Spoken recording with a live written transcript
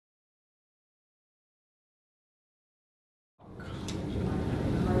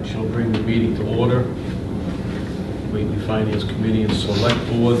Shall bring the meeting to order. Whately Finance Committee and Select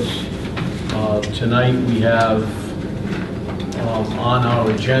Boards. Tonight we have on our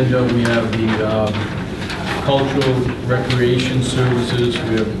agenda, we have the Cultural Recreation Services,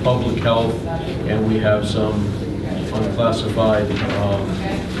 we have Public Health, and we have some unclassified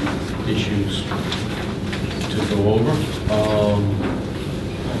issues to go over.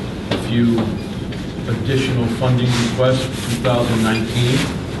 A few additional funding requests for 2019,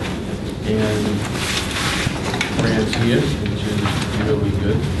 and Fran's here, which is really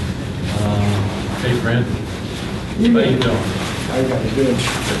good. Hey, Fran. How you doing? How you guys doing?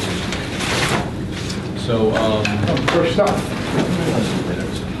 So, First up.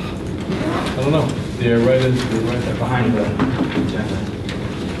 I don't know. They're right there Behind the agenda.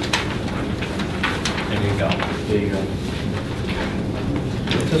 There you go. There you go.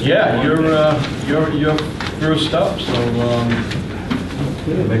 Yeah, you're first up. So,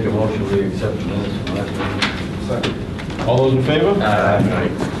 Make a motion we accept the minutes from last meeting. all those in favor? Aye.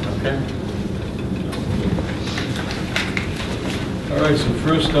 Okay. All right. So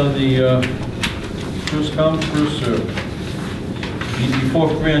first on the first come, first serve. Before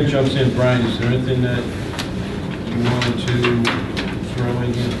Fran jumps in, Brian, is there anything that you wanted to throw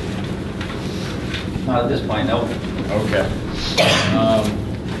in here? Not at this point, no. Okay.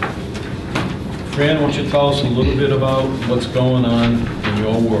 Fran, why don't you tell us a little bit about what's going on in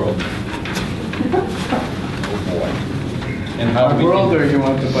your world? Oh boy. And how we World, or can, you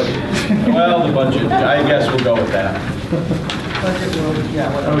want the budget? well, the budget, I guess we'll go with that. Budget will, yeah,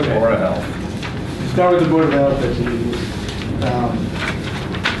 whatever. Okay. Board of Health. Start with the Board of Health, that's easy.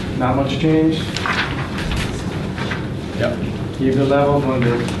 Not much change. Yep. Keep it level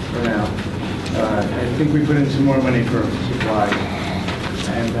funded for now. I think we put in some more money for supplies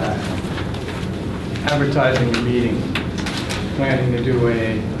and advertising a meeting. Planning to do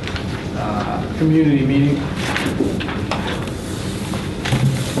a community meeting.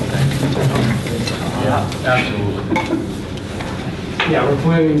 Yeah, absolutely. Yeah, we're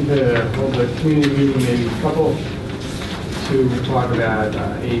planning to hold a community meeting, maybe a couple, to talk about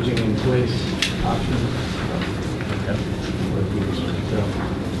aging in place options. Okay. So,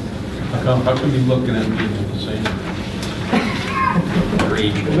 How come you're looking at me the same? You're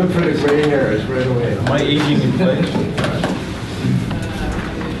aging. look for the gray hairs right away. Am I aging in place?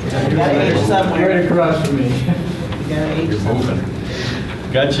 You gotta age somewhere. Right across from me. You gotta age You're somewhere.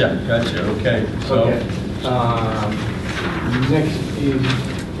 moving. Gotcha, okay. So, Okay. Next is,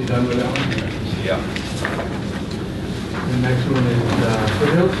 you done with that one? yeah. The next one is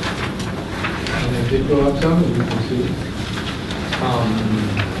foothills. And it did go up some, as you can see.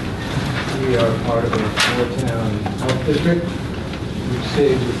 We are part of a four-town health district, which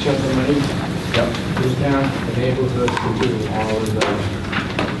saves a chunk of money. Yep. This town enables us to do all of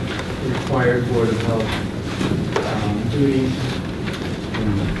the required Board of Health duties,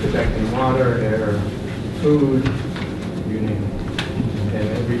 protecting water, air, food, you name it. And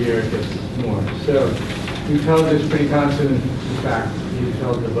every year it gets more. So we've held this pretty constant. In fact, we've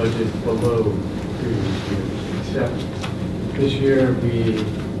held the budget below previous years. Except this year we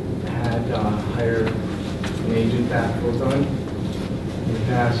had hired an agent back full time. In the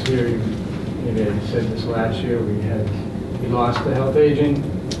past year, maybe I said this last year, we lost the health agent,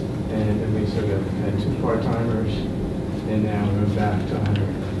 and then we sort of had 2 part-timers, and now we're back to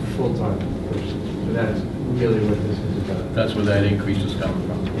 100 full-time person. So that's really what this is about. That's where that increase is coming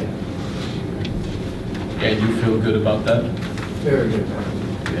from. Yeah. And you feel good about that? Very good.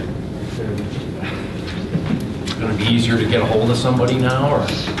 Yeah. Very good. It's going to be easier to get a hold of somebody now, or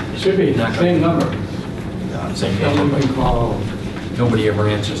Should be, Not gonna same be. number. same Someone number? can call. Nobody ever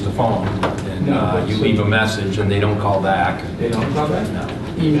answers the phone, and No, you leave a message and they don't call back. They don't call back? No.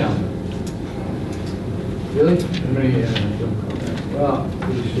 Email. Really? Everybody don't call back. Well,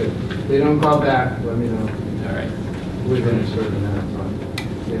 we should. If they don't call back, let me know All right. within a certain amount of time.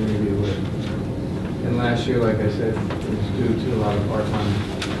 Then maybe it would. And last year, like I said, it was due to a lot of part-time.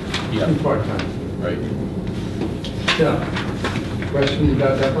 Yeah. 2 part-time. Right. So, questions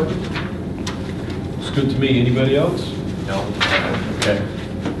about that budget? It's good to me. Anybody else? No. Okay.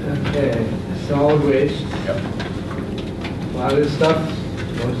 Okay, solid waste. Yep. A lot of this stuff,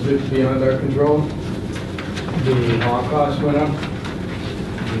 most of it's beyond our control. The haul cost went up,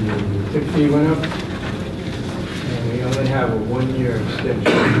 the tip fee went up, and we only have a 1-year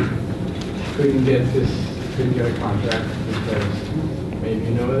extension. Couldn't get a contract because, maybe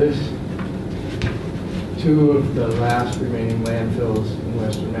you know this, 2 of the last remaining landfills in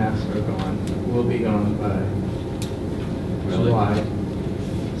Western Mass are gone, will be gone by July.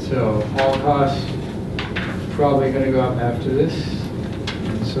 So all costs probably going to go up after this.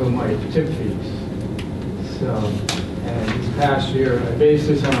 And also my tip fees. So, and this past year, I based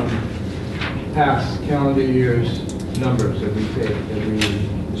this on past calendar year's numbers that we take, that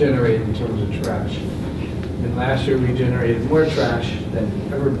we generate in terms of trash. And last year, we generated more trash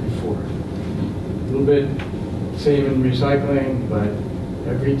than ever before. A little bit same in recycling, but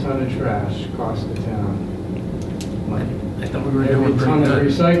every ton of trash costs the town money. I thought we were Every doing ton pretty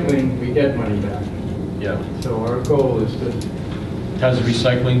of good. recycling, we get money back. Yeah. So our goal is to, Has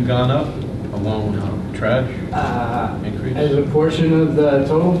recycling gone up along with trash increase? as a portion of the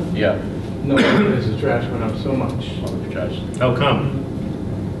total, Yeah. no, because the trash went up so much. Along with trash. How come?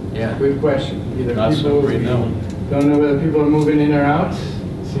 Yeah. Good question. Either Not so people, great now. don't know whether people are moving in or out.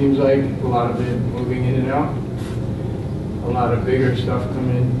 Seems like a lot of it moving in and out. A lot of bigger stuff come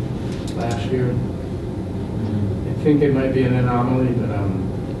in last year. I think it might be an anomaly, but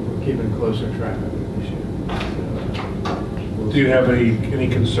we're keeping closer track of it this year. So, Do you have any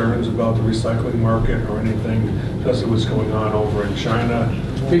concerns about the recycling market or anything, especially what's going on over in China?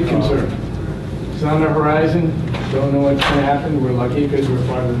 Big concern. It's on the horizon. Don't know what's going to happen. We're lucky because we're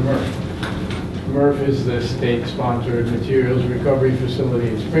part of the MRF. MRF is the state-sponsored materials recovery facility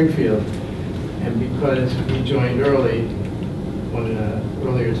in Springfield. And because we joined early, one of the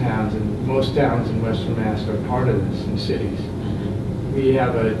earlier towns, and most towns in Western Mass are part of this in cities, we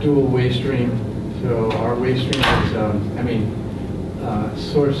have a dual waste stream. So our waste stream is,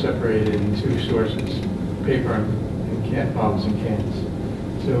 source separated in two sources, paper and bottles and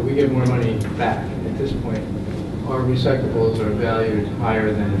cans. So we get more money back at this point. Our recyclables are valued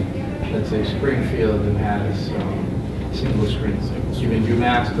higher than, let's say, Springfield, that has single stream. Even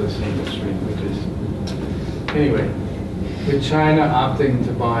UMass does single stream, which is, anyway, with China opting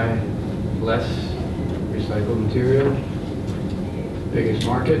to buy less recycled material, biggest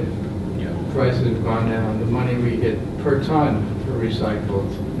market, Yeah. prices have gone down. The money we get per ton for recycled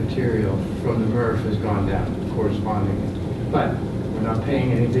material from the MRF has gone down correspondingly. But we're not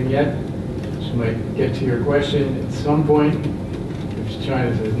paying anything yet. So might get to your question, at some point, if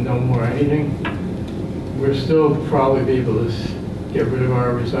China says no more anything, we'll still probably be able to get rid of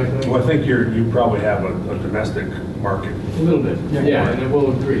our recycling. Well, I think you probably have a domestic market. A little bit, yeah, and it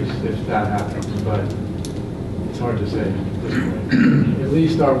will increase if that happens, but it's hard to say at this point. At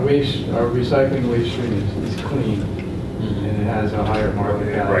least our recycling waste stream is clean, and it has a higher market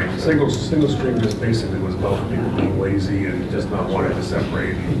value. Right, single stream just basically was about people being lazy and just not wanting to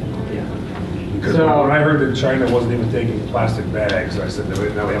separate. Yeah. Because So- when I heard that China wasn't even taking plastic bags, I said, now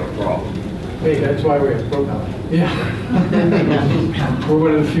we have a problem. Hey, that's why we have Propel. Yeah. We're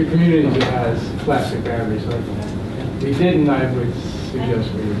one of the few communities that has plastic bag recycling. We didn't, I would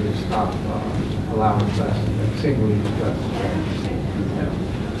suggest we would stop allowing plastic, single-use plastic bags.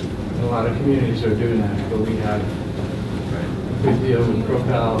 And a lot of communities are doing that, but we have a good deal with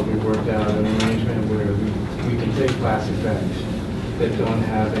Propel. We worked out an arrangement where we can take plastic bags that don't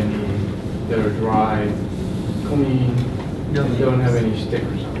have any, that are dry, clean, and don't have any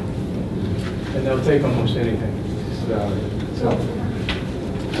stickers on them. And they'll take almost anything. So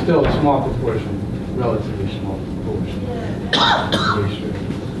still a small proportion, relatively small proportion.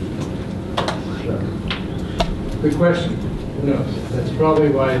 So, good question. Who knows? That's probably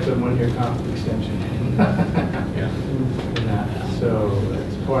why it's a one-year extension. Yeah. In that. So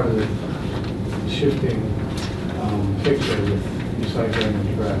that's part of the shifting picture with recycling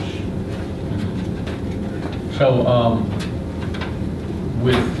and trash. So,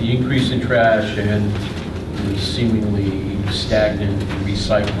 with the increase in trash and the seemingly stagnant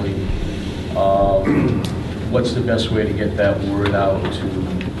recycling, what's the best way to get that word out to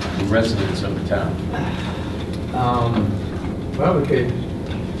the residents of the town? Well, we could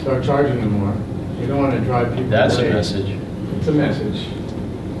start charging them more. We don't want to drive people away. That's a message. It's a message.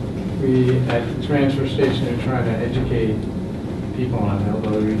 We, at the transfer station, are trying to educate people on it,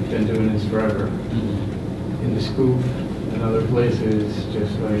 although we've been doing this forever. In the scoop and other places,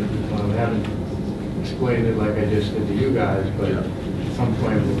 just like, well, we haven't explained it like I just did to you guys, but Yeah. at some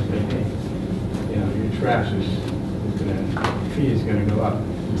point we'll say, hey, you know, your trash fee is gonna go up.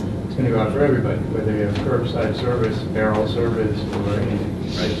 It's gonna go up for everybody, whether you have curbside service, barrel service, or anything.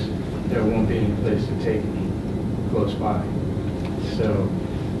 Right? There won't be any place to take it close by. So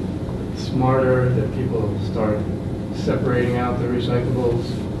it's smarter that people start separating out the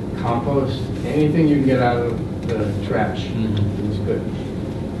recyclables, compost, anything you can get out of the trash is good.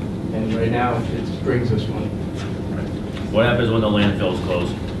 And right now, it brings us money. What happens when the landfills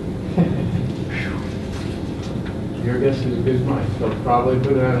close? Your guess is as good as mine. They'll probably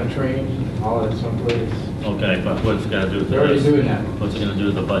put it on a train, haul it someplace. Okay, but what's it gonna do to They're already this? doing that. What's it gonna do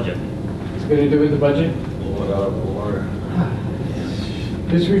to the budget? It's gonna do with the budget? Pull it out of the water.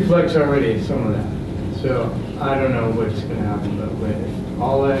 This reflects already some of that, so I don't know what's gonna happen, but with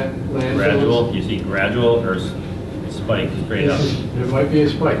all that landfills. Gradual, you see gradual or spike straight up? There might be a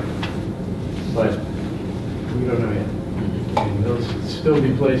spike, but we don't know yet. And there'll still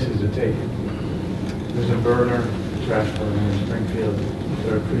be places to take it. There's a burner, trash burner in Springfield,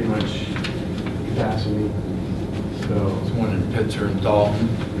 they're pretty much capacity, so. There's one in Pittsburgh and Dalton.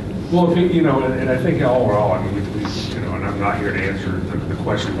 Well, if you know, and I think overall, I mean, we, you know, and I'm not here to answer the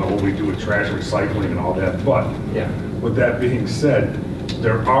question about what we do with trash recycling and all that, but Yeah. with that being said,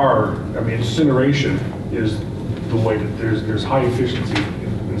 there are, I mean, incineration is the way that there's high efficiency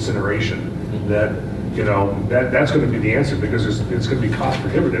incineration that, you know, that's going to be the answer because it's going to be cost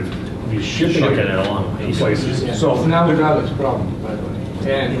prohibitive to be shipping Trucking it it along. to places. Yeah. So It's not without its problem, by the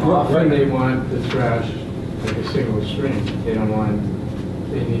way. And often they want the trash like a single stream. They don't want,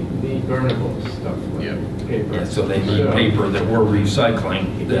 they need burnable stuff Yeah. like paper. Yeah, so they need paper that we're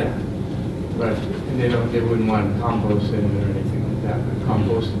recycling. Yeah, right. And they wouldn't want compost in it or anything like that, but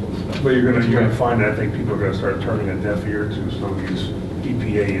compostable stuff. But you're gonna find that I think people are gonna start turning a deaf ear to some of these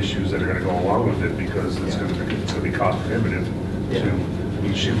EPA issues that are gonna go along with it because it's gonna be cost prohibitive Yeah. to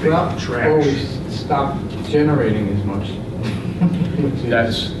be shipping Well, or we trash. stop generating as much. Which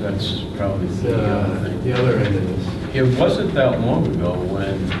is That's probably the other thing. the other end of this. It wasn't that long ago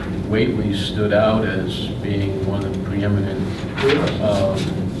when Whately stood out as being one of the preeminent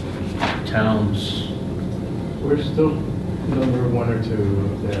towns. We're still number one or two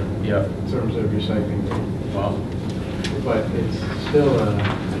up there Yeah, in terms of recycling. well, But it's still,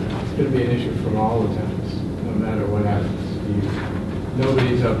 it's going to be an issue from all the towns, no matter what happens.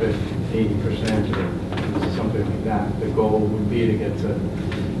 Nobody's up at 80% or something like that. The goal would be to get to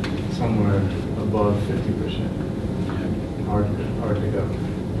somewhere above 50%. Hard to go,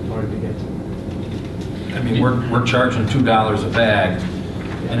 hard to get to. I mean, we're charging $2 a bag,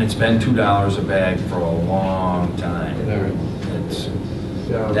 and it's been $2 a bag for a long time. It's,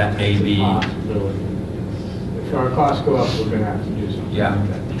 So that may it's a be- possibility. If our costs go up, we're going to have to do something Yeah. like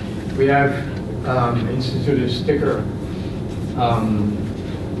that. We have instituted sticker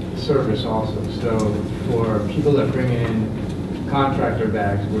service also. So for people that bring in contractor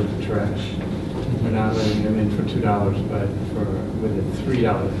bags worth of trash, we're not letting them in for $2, but with a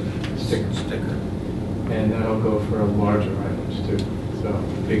 $3 sticker. And that'll go for larger items too. So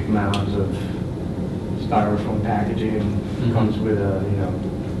big mounds of styrofoam packaging comes with a,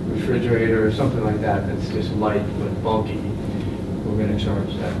 refrigerator or something like that that's just light but bulky. We're going to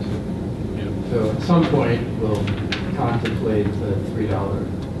charge that too. So at some point, we'll contemplate the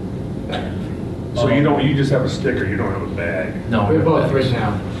 $3 bag. So you just have a sticker, you don't have a bag. No. We're both right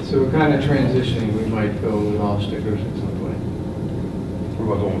now. So we're kind of transitioning. We might go with all stickers at some point. What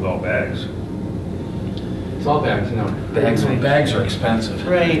about going with all bags? It's all bags now. Bags are expensive.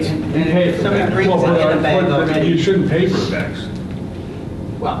 Right, and if somebody bags. brings it in a bag You already. shouldn't pay for the bags.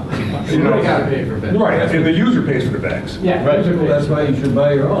 Well, you don't got to pay for bags. Right, and the user pays for the bags. Yeah. Right. those are Well, that's bags. why you should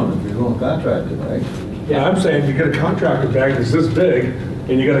buy your own if you're going contracted, right? Yeah, I'm saying you get a contractor bag that's this big,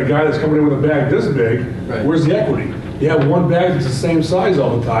 and you got a guy that's coming in with a bag this big, Right. where's the equity? You have one bag that's the same size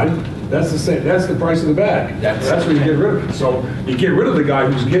all the time, that's the price of the bag. That's- That's what you get rid of it. So you get rid of the guy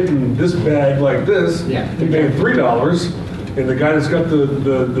who's getting this bag like this, Yeah. and paying $3, and the guy that's got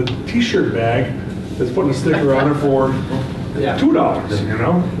the t-shirt bag that's putting a sticker on it for Yeah. $2, you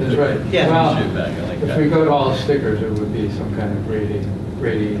know? That's right. Yeah. Well, T-shirt bag, I like if that. we go to all stickers, it would be some kind of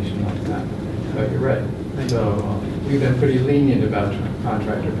gradation like that. But you're right. So we've been pretty lenient about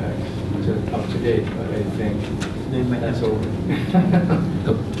contractor bags, up to date, but I think that's over.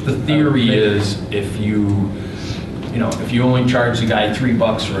 The theory is if you only charge the guy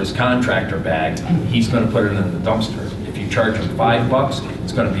 $3 for his contractor bag, he's going to put it in the dumpster. If you charge him $5,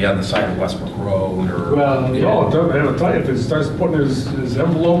 it's going to be on the side of Westbrook Road or. Well, Oh, I'll tell you, if it starts putting his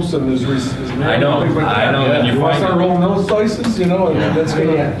envelopes and his mail I know, and things like I that, know, and you you want to find start it. rolling those slices, that's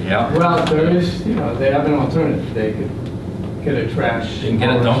gonna. Yeah. Well, there is, they have an alternative. They could get a trash. You can get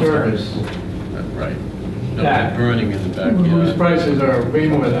a dumpster. service right. No, Yeah. they're burning in the whose backyard. prices are way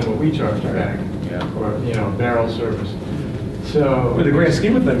more than what we charge a bag. Yeah. Or, barrel service. In the So grand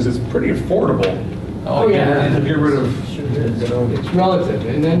scheme of things, it's pretty affordable Oh, yeah. to get rid of, it's relative.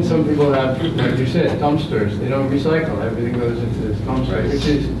 And then some people have, like you said, dumpsters. They don't recycle. Everything goes into this dumpster, Right. which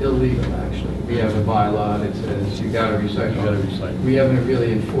is illegal, actually. We have a bylaw that says you gotta recycle. You gotta recycle. We haven't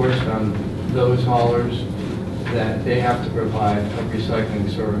really enforced on those haulers that they have to provide a recycling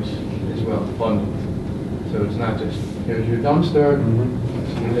service as well, bundled. So it's not just, here's your dumpster,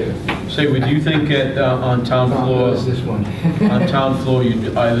 see you later. Say, would you think on town floor, It's this one. on town floor,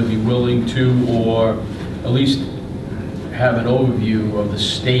 you'd either be willing to, or at least have an overview of the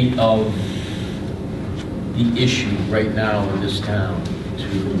state of the issue right now in this town,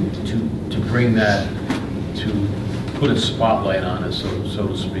 to bring that, to put a spotlight on it, so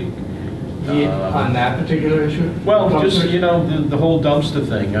to speak. On that particular issue? Well, just, Dumpsters? you know, the whole dumpster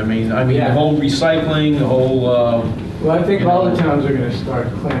thing. I mean, Yeah. the whole recycling, the whole, Well, I think you all know. the towns are gonna start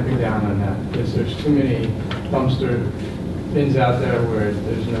clamping down on that, because there's too many dumpster bins out there where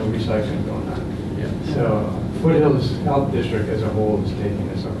there's no recycling going on. yeah. So Foothills Health District as a whole is taking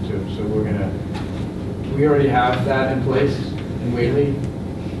this up too. So we already have that in place in Whately,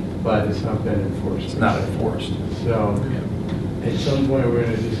 but it's not been enforced. It's not enforced. So at some point, we're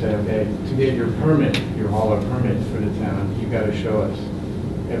gonna just say, okay, to get your permit, your hauler permit for the town, you gotta show us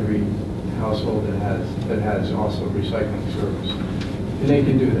every household that has also recycling service. And they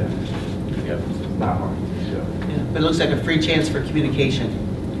can do that. Yeah. It's not hard, so. Yeah, but it looks like a free chance for communication,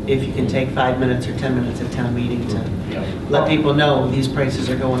 if you can take 5 minutes or 10 minutes at town meeting to Yeah. let people know these prices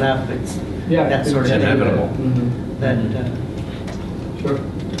are going up, it's Yeah, that sort of It's thing. inevitable. Mhm. That, Sure.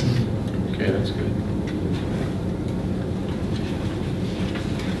 Okay, that's good.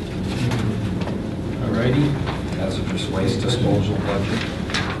 All righty. Hazardous waste disposal budget,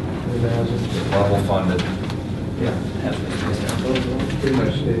 And the hazardous- level funded. Yeah. Pretty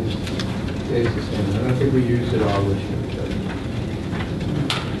much stays the same. I don't think we used it all this year.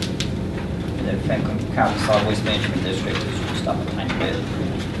 And then Franklin County Solid Waste Management District is just up a tiny bit.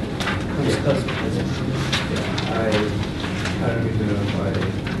 I don't even know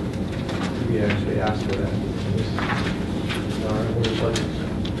if we actually asked for that.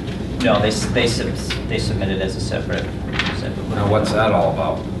 No, they submitted as a separate. Now, what's that all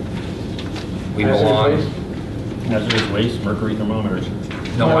about? We Hazardous belong, waste? Hazardous waste, mercury thermometers.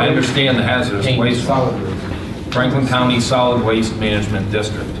 no, I understand the hazardous waste. Solid waste. Franklin County Solid Waste Management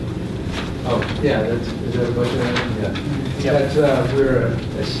District. Oh, yeah, is that a budget item? Yeah. That's, we're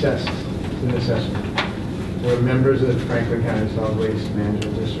assessed, it's an assessment. We're members of the Franklin County Solid Waste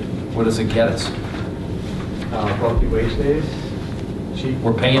Management District. What does it get us? Bulky waste days, cheap.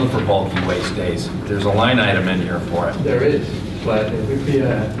 We're paying for bulky waste days. There's a line item in here for it. There is, but it would be a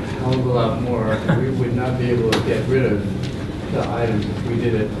hell of a lot more. We would not be able to get rid of the items if we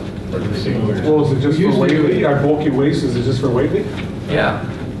did it for the single. Well, is it just for Usually we- Whately? Our bulky waste, is it just for Whately? Yeah.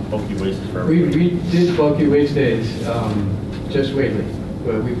 Bulky waste is for We everybody. did bulky waste days, just Whately,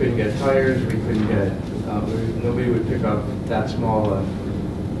 but we couldn't get tires, we couldn't get, nobody would pick up that small a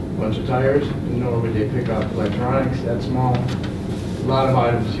bunch of tires, nor would they pick up electronics that small. A lot of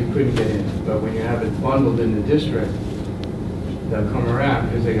items you couldn't get in, but when you have it bundled in the district, they'll come around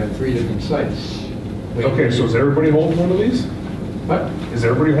because they got 3 different sites. Okay, so is everybody holding one of these? What? Is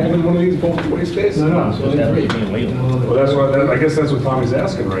everybody holding one of these bulky waste days? No, it's only That 3. would be in Whately. Well, that's what, I guess that's what Tommy's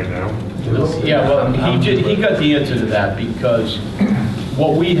asking right now. Yeah, well, he got the answer to that, because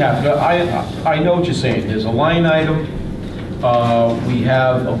what we have, I know what you're saying, there's a line item, we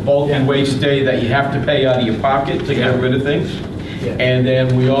have a bulky waste day that you have to pay out of your pocket to get rid of things, Yeah. and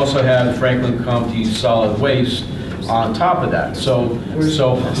then we also have Franklin County Solid Waste on top of that. So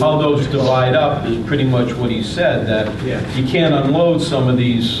how those divide up is pretty much what he said, that Yeah. you can't unload some of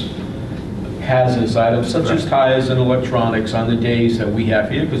these hazardous items, such as tires and electronics, on the days that we have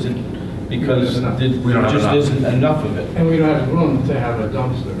here, because We don't have We don't have just enough. isn't enough of it. And we don't have room to have a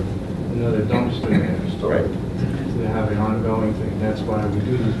dumpster, another dumpster there. Right. To have an ongoing thing. That's why we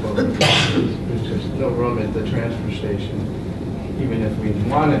do these public dumpsters. There's just no room at the transfer station. Even if we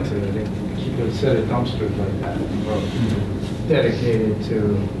wanted to, they keep a set of dumpsters like that in the road, dedicated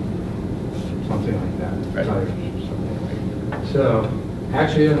to something like that, Right. tires or something like that. So,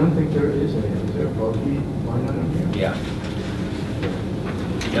 actually, I don't think there is any. Is there a bulky line item here? Yeah.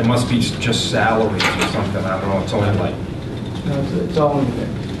 It must be just salaries or something, I don't know, it's only like, No, it's all in there.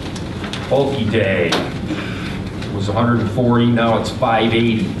 bulky day was 140, now it's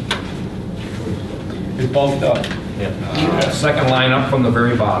 580. It bumped up. Second line up from the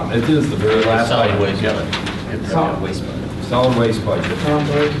very bottom, it is the very last Solid item. waste, yeah. Solid Waste budget. Solid waste budget,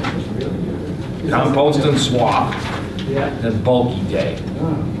 Compost is really good. compost and swap, Yeah. and bulky day. Oh,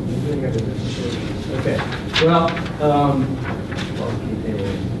 maybe I got a different version. Okay, well, bulky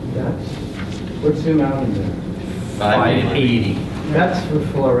day, that's, what's the amount in there? 580. That's for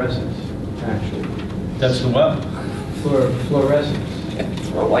fluorescence, actually, That's the what? for fluorescence.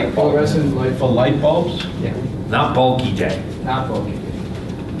 For light bulbs. Fluorescent light. For light bulbs? Yeah, Not bulky day. not bulky.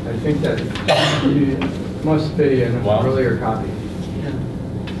 I think that you must be an Wow. earlier copy.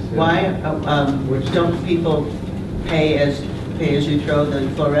 why, Which- don't people pay as you throw the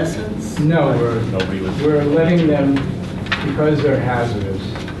fluorescents? No, Nobody would. we're letting them, because they're hazardous,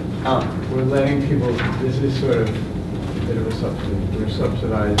 Oh, we're letting people, this is sort of bit of a subsidy. We're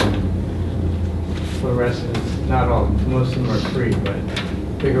subsidizing fluorescents, not all, most of them are free, but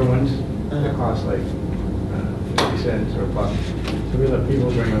bigger ones, that cost like 50 cents or a buck. So we let people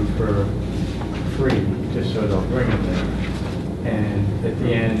bring them for free, just so they'll bring them there. And at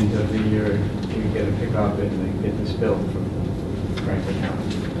the end of the year, we get to pick up and they get this bill from the Franklin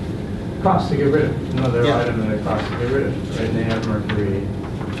County. Cost to get rid of, another Yeah. item that it costs to get rid of, right? And they have mercury,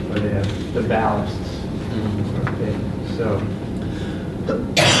 or they have the ballasts. Okay, so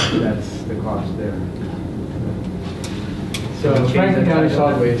that's the cost there. So Franklin County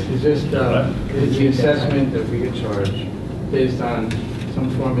Solid Waste is just, is the assessment that we get charged based on some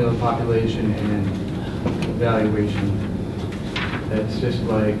formula, population, and evaluation. That's just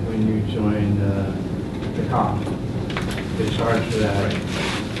like when you join the COP, they charge for that.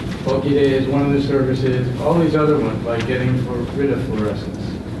 Bulky Day is one of the services, all these other ones, like getting rid of fluorescence,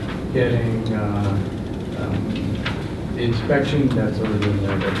 getting the inspection, that's already in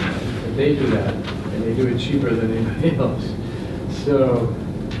there. But they do that, and they do it cheaper than anybody else. So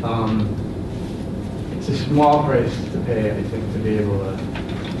it's a small price to pay, I think, to be able to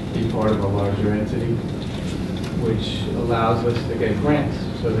be part of a larger entity, which allows us to get grants.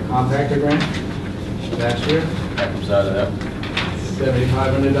 So the compactor grant last year, That comes out of that.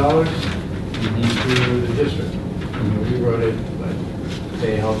 $7,500 to the district. We wrote it, but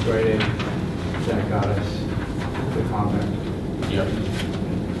they helped write it. That got us the compactor. Yep.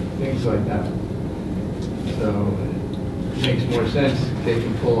 Things like that. So it makes more sense. They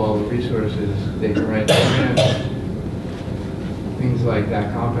can pull all the resources. They can write grants. Things like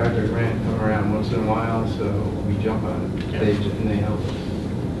that compactor grant come around once in a while, so we jump on it. And they help us.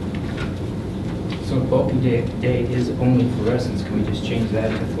 So bulky day is only fluorescence. Can we just change that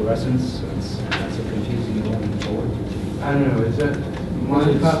to fluorescence? That's a confusing going forward. I don't know, is that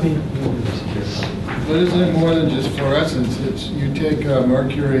one copy? But isn't it more than just fluorescence? It's, you take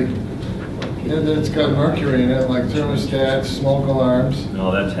mercury, and then it's got mercury in it, like thermostats, smoke alarms.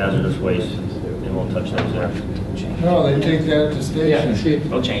 No, that's hazardous waste. They won't touch those there. No, they take that to Yeah, station. see,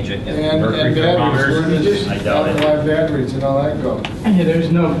 We'll change it. And Mercury batteries, where thermometers? does I doubt it. alkaline batteries and all that go? yeah, there's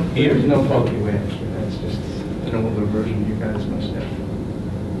no bulky way. That's just an older version you guys must have.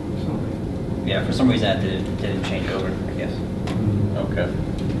 Something. Yeah, for some reason that didn't change over, I guess. Okay.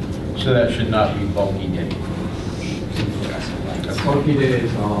 So that should not be bulky day. Bulky Day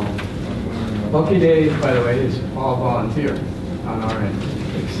is all, Bulky Day, by the way, is all volunteer on our end,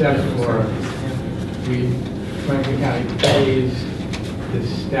 except for Franklin County pays the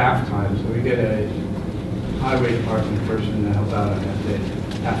staff time, so we get a highway department person to help out on that day,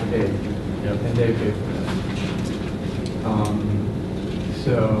 half a day, and they pay for that.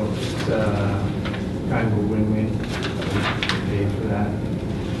 So it's kind of a win-win, we pay for that.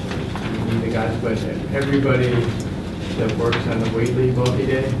 We need the guys, but everybody that works on the Whately Bulky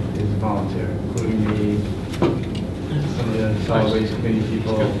Day is volunteer, including me, some of the solid waste committee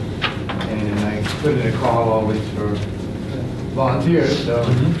people, and I put in a call always for volunteers, so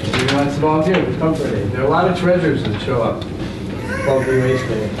if anyone wants to volunteer, come for it. There are a lot of treasures that show up Bulky Waste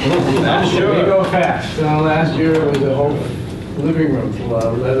Day. Sure. They go fast. So last year it was a whole living room full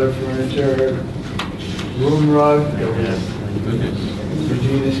of leather furniture, room rug, there was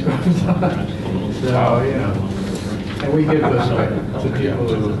Regina scrubs on. So, you know, and we give those away to people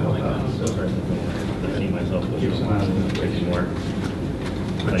who help out. So I see myself keeps them out of the making work.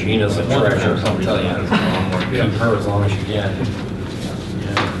 Regina's a treasure, I'll tell you. Keep her as long as you can.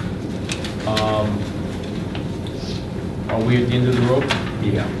 Are we at the end of the rope?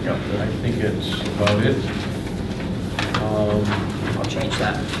 Yeah. I think it's about it. I'll change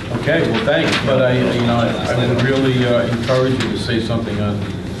that. Okay, well, thanks, but I would really encourage you to say something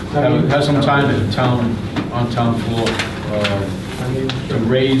have some time at on town floor to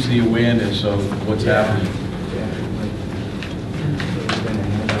raise the awareness of what's happening.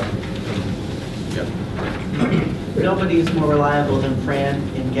 Nobody is more reliable than Fran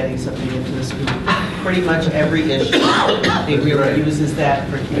in getting something into the school. Pretty much every issue, he really uses that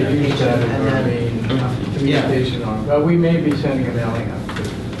for They use communication. that And as our then, main communication on, but we may be sending a mailing out if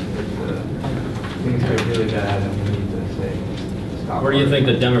things get really bad and we need to say, stop. Where do you think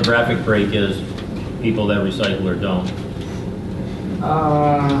the demographic break is, people that recycle or don't?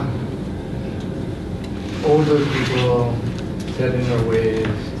 Older people set in their ways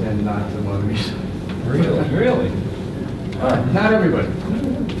tend not to want to recycle. Really? Not everybody.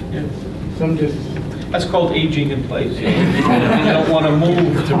 Some just, That's called aging in place. You don't want to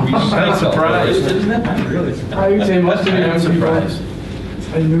move to recycle. Surprised, isn't it? I would say most of the young Surprised.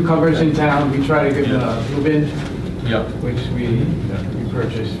 people, and newcomers in town, we try to give them a move-in, Yeah. which we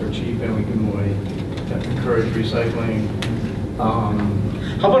purchase for cheap and we give them away to encourage recycling.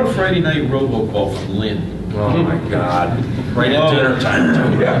 How about a Friday night robocall from Lynn? Oh, my God. Right at dinner time,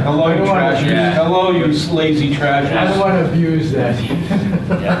 too. Hello, you trash. Yeah. Hello, you lazy trash. I don't want to abuse that.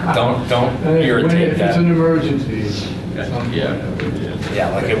 Yeah, don't If irritate it's that. an emergency. some Yeah. point of it. Yeah,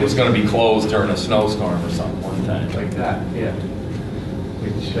 like it was gonna be closed during a snowstorm or something one time. Like that, yeah.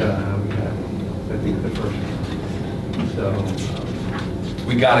 Which we had, I think, the first one. So,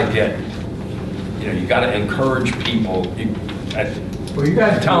 We gotta get, you gotta encourage people. well, you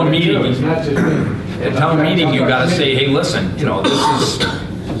guys. Town do it too, meeting. It's not just me. At town meeting, you gotta say, hey, listen, this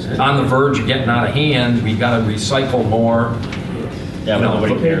is on the verge of getting out of hand. We gotta recycle more. Yeah, but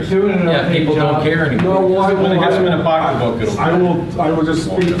nobody cares. Yeah, people don't care anymore. No, well, When it gets them in a pocketbook, it'll. I will just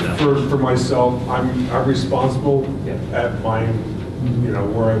speak for myself. I'm responsible at my,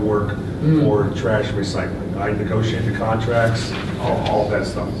 where I work for trash recycling. I negotiate the contracts, all that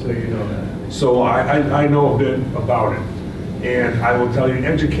stuff. So you know that. So I know a bit about it. And I will tell you,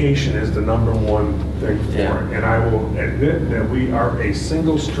 education is the number one thing for it. And I will admit that we are a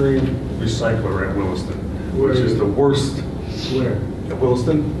single stream recycler at Williston, which is the worst. Where? At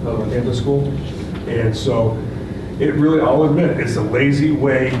Williston, campus school. And so it really, I'll admit, it's a lazy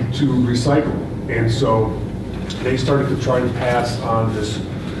way to recycle. And so they started to try to pass on this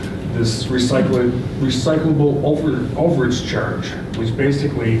recyclable overage charge, which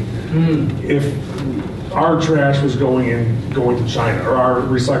basically, if our trash was going to China, or our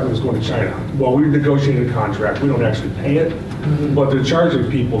recycling was going to China, well, we negotiated a contract, we don't actually pay it, but they're charging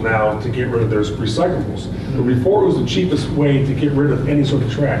people now to get rid of their recyclables. But before, it was the cheapest way to get rid of any sort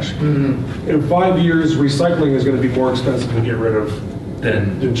of trash. In 5 years, recycling is going to be more expensive to get rid of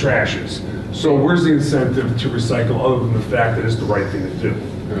than trash is. So where's the incentive to recycle other than the fact that it's the right thing to do?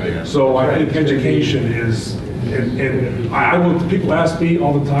 Right. So I think education is, and I will, people ask me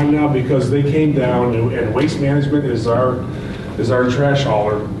all the time now because they came down and Waste Management is our trash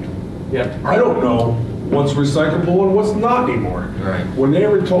hauler. Yeah. I don't know what's recyclable and what's not anymore. Right. When they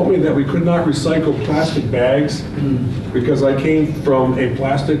ever told me that we could not recycle plastic bags because I came from a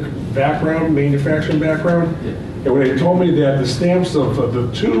plastic background, manufacturing background, and when they told me that the stamps of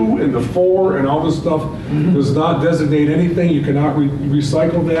the 2 and the 4 and all this stuff does not designate anything, you cannot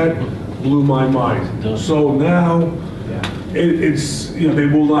recycle that, blew my mind. So now, it's, they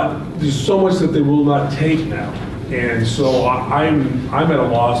will not, there's so much that they will not take now. And so I'm at a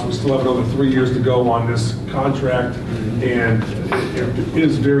loss. We still have another 3 years to go on this contract, and it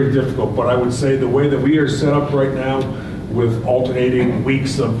is very difficult. But I would say the way that we are set up right now with alternating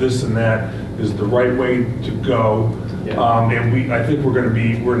weeks of this and that is the right way to go. And I think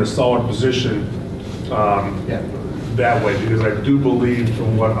we're in a solid position that way, because I do believe,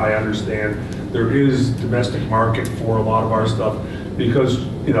 from what I understand, there is domestic market for a lot of our stuff, because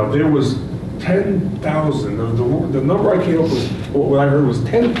there was 10,000, the number I came up with, what I heard was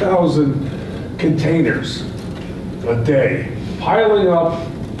 10,000 containers a day piling up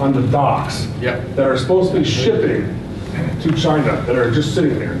on the docks that are supposed to be shipping to China, that are just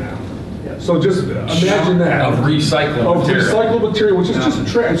sitting there now. So just imagine that. Of recycled material. Of recycled material, which is just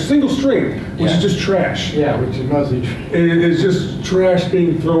trash, single stream, which is just trash. Yeah, which is mostly. It is just trash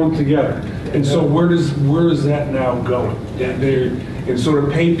being thrown together. And so where is that now going? And sort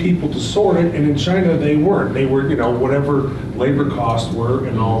of pay people to sort it, and in China they weren't. They were, whatever labor costs were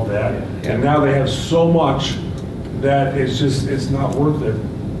and all that. And now they have so much that it's not worth it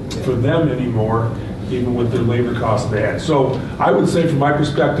for them anymore, even with the labor costs they had. So I would say, from my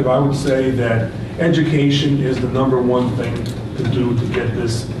perspective, I would say that education is the number one thing to do to get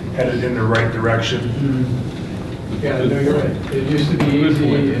this headed in the right direction. Yeah, no, you're right. It used to be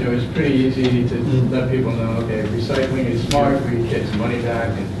easy, and it was pretty easy to let people know, okay, recycling is smart, we get some money back,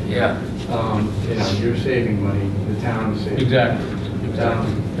 and, you're saving money, the town is saving. Exactly.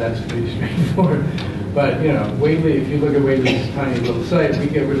 That's pretty straightforward. But, Whately, if you look at Whately's tiny little site, we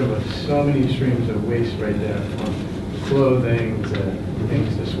get rid of so many streams of waste right there, from clothing to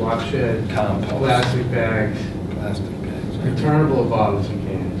things to swap shed, Compost. plastic bags, returnable bottles and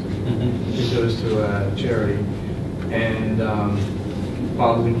cans. It goes to a charity. And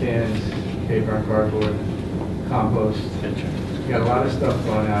bottles and cans, paper and cardboard, compost. You got a lot of stuff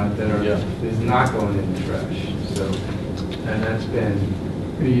going out that is not going in the trash. So, and that's been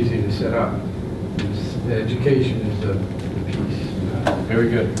pretty easy to set up. The education is the piece. Very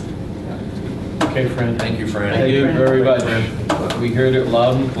good. Okay, Fran. Thank you, Fran. Thank you very much. We heard it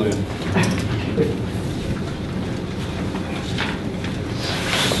loud and clear.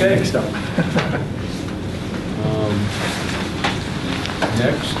 Okay. Next up.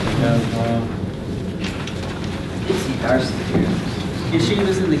 Next, we have, Darcy here. Yeah, she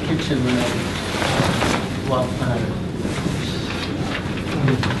was in the kitchen when I Well,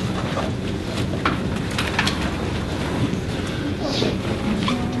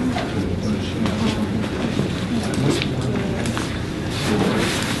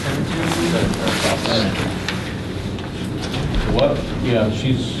 What? Yeah,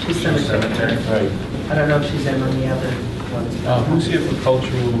 she's... She's cemetery. Right. I don't know if she's in on the other ones. Who's here for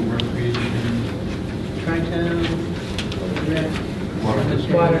cultural recreation? Tri-Town, Rec,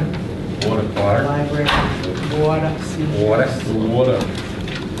 Water. Library, Water, sea. The water.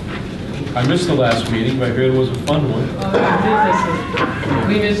 I missed the last meeting, but I heard it was a fun one.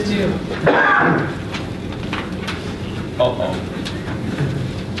 We missed you. Uh-oh.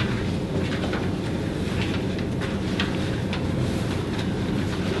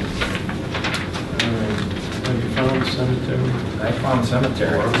 Have you found the cemetery? I found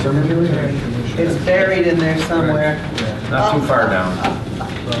cemetery. It's buried in there somewhere. Not too far down.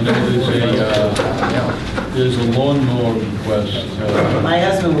 You know, there's a lawnmower request. My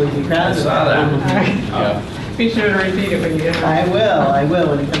husband would be proud I of saw that. Yeah. Be sure to repeat it when you get home. I will.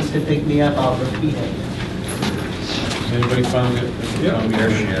 When it comes to pick me up, I'll repeat it. Has anybody found it? Yeah, there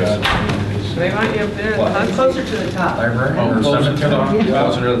she is. They want you up there. What? I'm closer to the top. Library Oh, or closer to cemetery? the-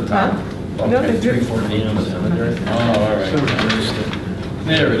 Closer to the top. No, Okay, they do. 314 was cemetery. Oh, all right.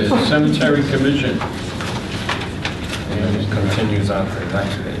 There it is, Cemetery Commission. And it continues on to the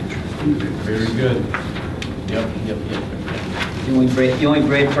next page. Very good. Yep. The only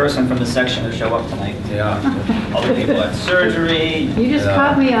brave person from the section to show up tonight. Yeah. Other people had surgery. You just Yeah.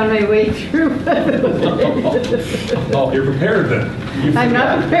 caught me on my way through. Oh, you're prepared then? I'm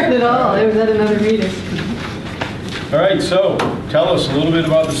not prepared at all. I was at another meeting. All right, so tell us a little bit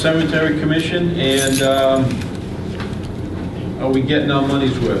about the Cemetery Commission, and are we getting our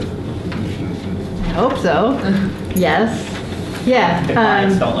money's worth? I hope so. Yes. Yeah.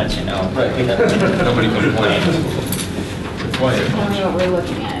 Clients don't let you know. Nobody complains. I don't know what we're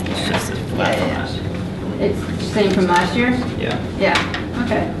looking at It's here. just flat from last year. It's same from last year? Yeah. Yeah,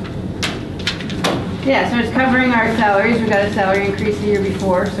 okay. Yeah, so it's covering our salaries. We got a salary increase the year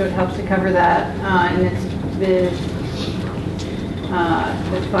before, so it helps to cover that. And it's the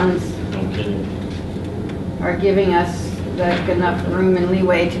funds are giving us like enough room and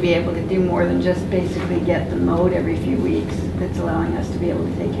leeway to be able to do more than just basically get the mowed every few weeks. It's allowing us to be able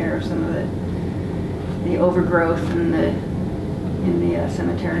to take care of some of the overgrowth in the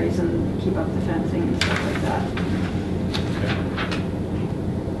cemeteries and keep up the fencing and stuff like that.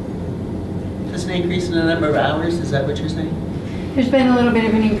 Just an increase in the number of hours, is that what you're saying? There's been a little bit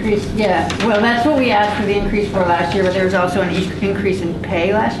of an increase, yeah. Well, that's what we asked for the increase for last year, but there was also an increase in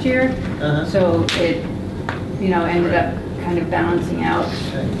pay last year. Uh-huh. So it, ended up kind of balancing out.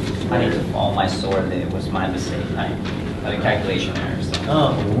 I need to follow my sword. It was my mistake. I had a calculation error. So,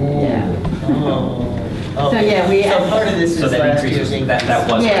 Oh. Yeah. Oh. So, yeah, we- So part of this so is that last increase year's was, increase. that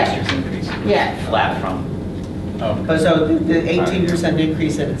was Yeah. last year's increase. Yeah. Flat from. Oh, Oh, so the 18%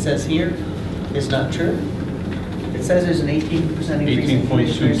 increase that it says here is not true? It says there's an 18% increase in 18.22.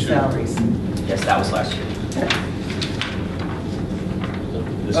 commissioners' salaries. Yes, that was last year.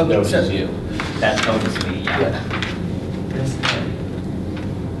 This notices you. That notice me. Yeah. This-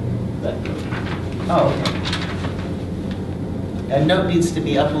 Oh, okay. A note needs to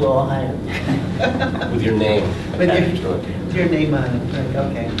be up a little higher. With your name With attached to it. With your name on it, right,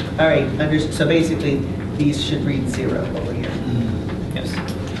 okay. All right, so basically, these should read 0 over here. Yes.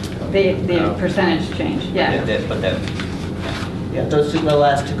 The percentage change, yeah. But that. Yeah, those two, the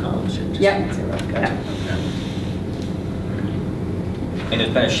last two columns should just Yep. read 0. Gotcha. And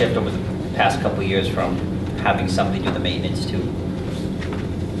there's been a shift over the past couple of years from having somebody do the maintenance to.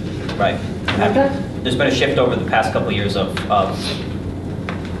 Right. What's that? There's been a shift over the past couple of years of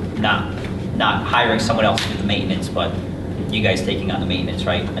not hiring someone else to do the maintenance, but you guys taking on the maintenance,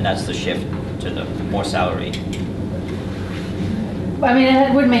 right? And that's the shift to the more salary. I mean,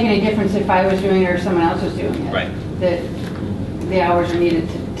 it wouldn't make any difference if I was doing it or someone else was doing it. Right. The hours are needed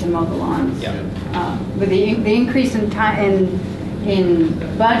to mow the lawns. Yeah. But the increase in time, in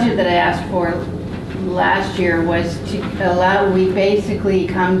budget that I asked for last year was to allow, we basically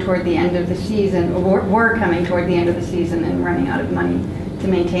come toward the end of the season, or we're coming toward the end of the season and running out of money to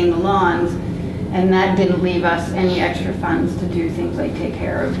maintain the lawns. And that didn't leave us any extra funds to do things like take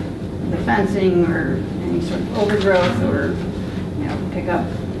care of the fencing or any sort of overgrowth or, pick up.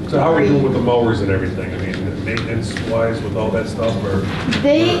 So how are we doing with the mowers and everything? I mean, maintenance-wise with all that stuff, or?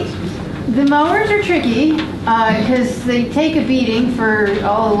 The mowers are tricky because they take a beating for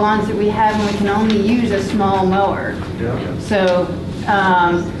all the lawns that we have, and we can only use a small mower. Yeah. So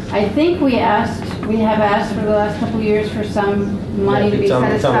I think we asked We have asked for the last couple of years for some money to be Some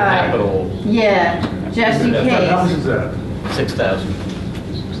set aside. capital. Yeah, just in How much case. is that? 6,000.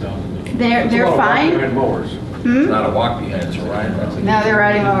 They're fine. Behind mowers. It's Hmm? not a walk behind, it's a ride. No, they're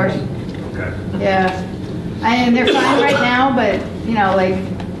riding mowers. Okay. Yeah. And they're fine right now, but, you know, like,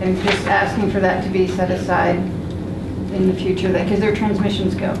 I'm just asking for that to be set aside in the future, because their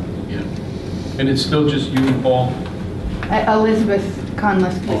transmissions go. Yeah. And it's still just you and Paul? Elizabeth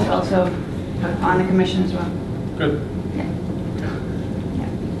Conlist is also on the commission as well. Good. Yeah. Yeah.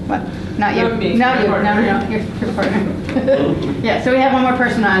 What? Not you? Not me, No, my you, partner. no, your partner. Yeah, so we have one more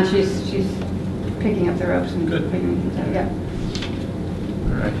person on, she's picking up the ropes and Good. figuring things out, yeah.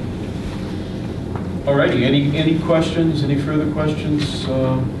 All right. All righty, any questions, any further questions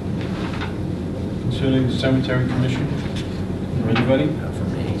concerning the cemetery commission? Anybody? Not for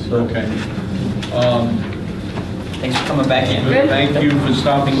me. Okay. Thanks for coming back in. Good. Thank you for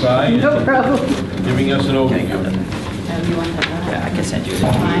stopping by and No problem. giving us an overview. You want that? Yeah, I can send you.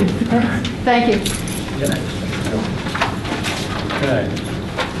 Fine. Thank you. Okay.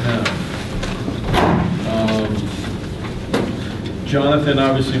 Now, Jonathan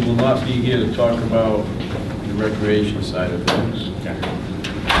obviously will not be here to talk about the recreation side of things.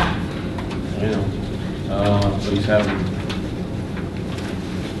 You know, but he's having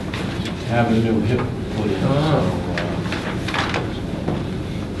a new hip put in, so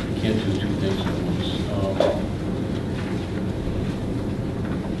can't do two things at once.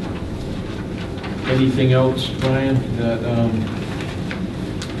 Anything else, Brian, that,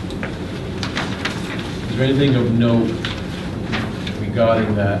 is there anything of note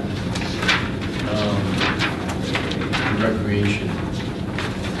regarding that recreation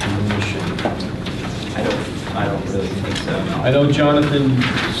commission? I don't really think so, no. I know Jonathan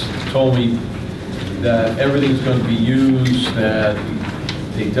told me that everything's going to be used, that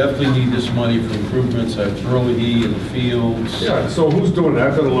they definitely need this money for improvements at Burley in the fields. Yeah, so who's doing that?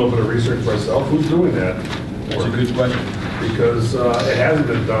 I've done a little bit of research myself. Who's doing that? That's a good question. Because it hasn't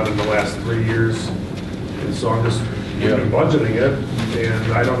been done in the last 3 years. And so I'm just, we've Yeah. been budgeting it,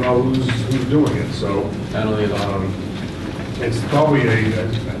 and I don't know who's doing it, so. I don't either. It's probably I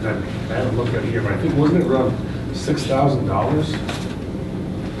haven't looked at it here, but I think, wasn't it around $6,000?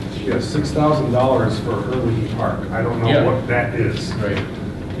 Yeah, $6,000 for Hurley Park. I don't know Yeah. what that is. Right.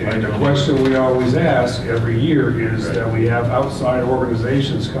 And the question we always ask every year is Right. that we have outside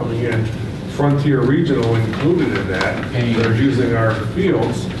organizations coming in, Frontier Regional included in that, Paying. that are using our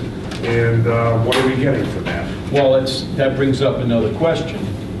fields, and what are we getting for that? Well, that brings up another question.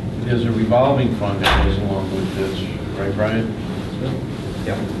 There's a revolving fund that goes along with this, right, Brian?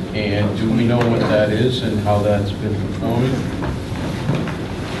 Yep. And do we know what that is and how that's been performing?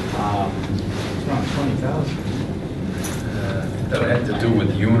 It's around 20,000. That had to do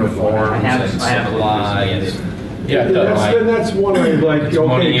with uniforms I have and it supplies. Yeah, it That's, does. that's one I like, It's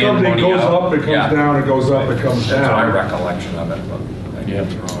money okay, in, it money goes out. up, it Yeah. comes down, it goes up, it comes That's my down. recollection of it, but I Yeah. could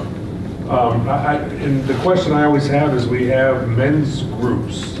be wrong. And the question I always have is we have men's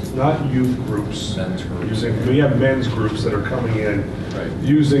groups, not youth groups. Men's groups. We have men's groups that are coming in, Right.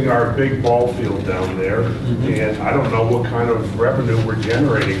 using our big ball field down there. Mhm. And I don't know what kind of revenue we're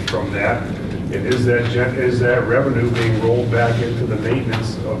generating from that. And is that revenue being rolled back into the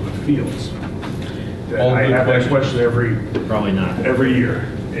maintenance of the fields? All I good have that questions. question Probably not. every year.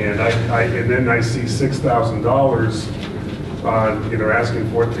 And and then I see $6,000 on, asking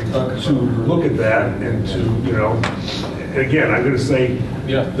for it to look at that and to, again, I'm gonna say,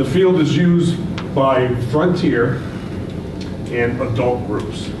 Yeah. the field is used by Frontier and adult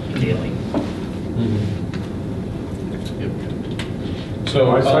groups. Daily. Yep.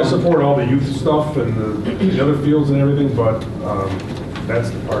 So, I support all the youth stuff and the other fields and everything, but that's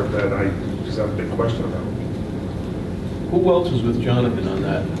the part that I just have a big question about. who else is with Jonathan on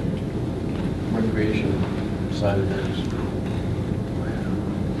that recreation side of things?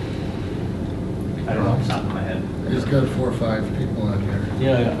 I don't know, it's not in my head. He's got 4 or 5 people on here.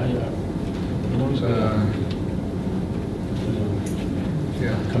 Yeah, I know he's got a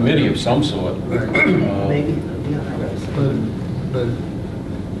Yeah. committee of some sort. Right. Maybe, yeah. But,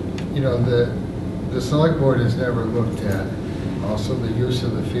 the select board has never looked at also the use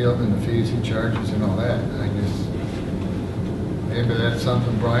of the field and the fees he charges and all that. I guess maybe that's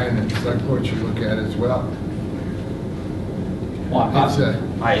something Brian and the select board should look at as well. Well, It's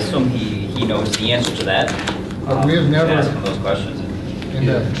I assume he knows the answer to that. But we have never- Ask him those questions. in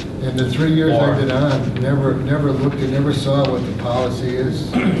the 3 years I've been on, never looked and never saw what the policy is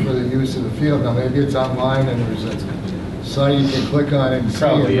for the use of the field. Now, maybe it's online and there's a site you can click on and see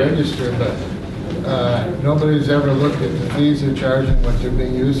Probably and is. register, but nobody's ever looked at the fees they're charging, what they're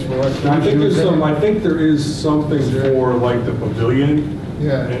being used for. I think there is something for like the pavilion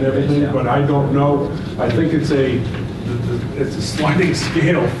Yeah. and everything, but I don't know. I think it's a sliding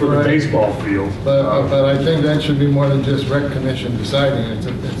scale for the Right. baseball field. But I think that should be more than just rec commission deciding.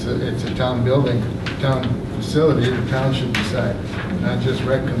 It's a town building, town facility, the town should decide, not just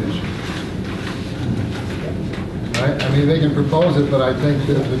rec commission. Right? I mean, they can propose it, but I think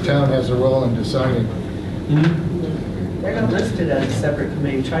that the town has a role in deciding. They're not listed as a separate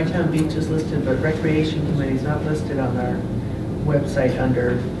committee. Tri-Town Beach is listed, but Recreation Committee is not listed on our website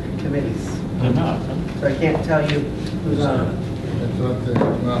under committees. They're not. So I can't tell you who's on it. I thought that,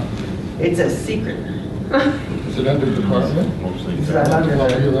 well, It's a secret. is it under department? So I'm under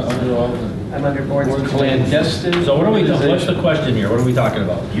Well, you're the, under all the. I'm under boards. and committees. Clandestine. So what are we, what's the question here? What are we talking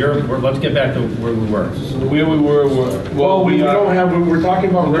about? Let's get back to where we were. Where we were, Well, we don't have, we're talking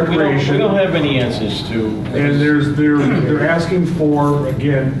about recreation. We don't have any answers to. And they're asking for,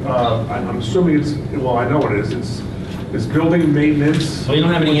 again, I'm assuming it's, well, I know it is, it's building maintenance. So you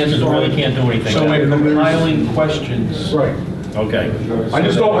don't have any answers, we really can't do anything. So about we're it. compiling questions. Right. Okay. I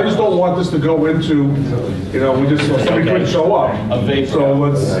just don't want this to go into, somebody couldn't show up. A vapor. So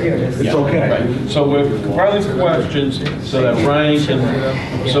it's Yeah, okay. right. So we're compiling questions so that Ryan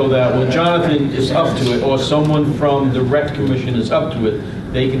can, so that when Jonathan is up to it, or someone from the rec commission is up to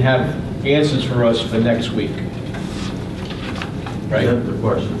it, they can have answers for us for next week. Right? The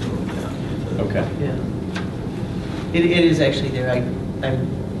questions. Okay. Yeah. It is actually there. I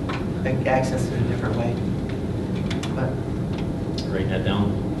accessed it a different way. But Write that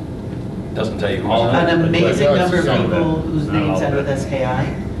down. Doesn't tell you all of an it. amazing But- number of Some of it. people whose Not names all of end it. with SKI.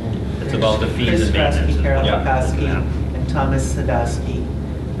 It's about the fees Chris and maintenance. Kresge, Carol Yeah. McCoskey, Yeah. and Thomas Sadowski.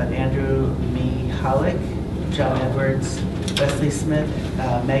 But Andrew Mihalik, John Edwards, Wesley Smith,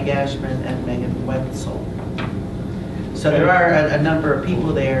 Meg Ashman, and Megan Wetzel. So there are a number of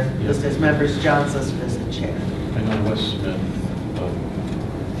people there listed as members. John's listed as the chair. I know Wes Smith.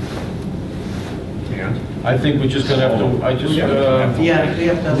 And I think we're just gonna have to, Yeah, we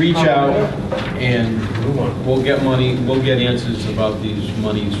have to. reach out and we'll get answers about these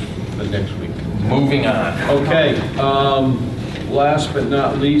monies for next week. Moving on. Okay, last but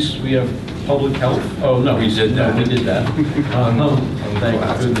not least, we have public health. Oh, no. We did that. No, we did that.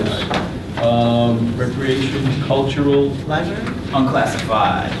 Thank goodness. Recreation, cultural, Library?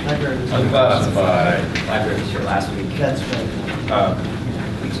 Unclassified. Library. unclassified. Library was here last week, That's right.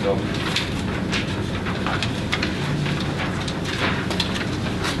 weeks ago.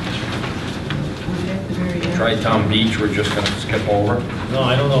 Okay, at the very end. Tri-Town Beach, we're just gonna skip over. No,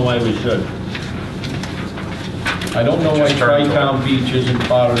 I don't know why we should. I don't know why Just turned Tri-Town Beach isn't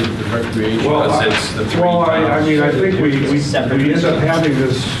part of the recreation. Because it's the three I mean, I think we end up having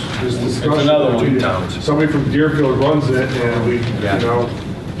this discussion. It's another one. Somebody from Deerfield runs it, and we,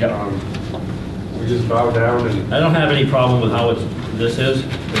 Yep. we just bow down and. I don't have any problem with how this is,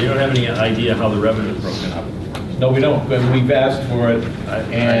 but you don't have any idea how the revenue is broken up. No, we don't, but we've asked for it, I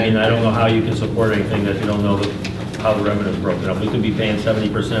mean, and I don't know how you can support anything that you don't know how the revenue is broken up. We could be paying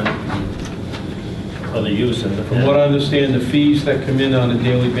 70% of the use and. from what I understand, the fees that come in on a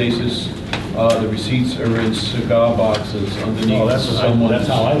daily basis, the receipts are in cigar boxes No, underneath that's someone's.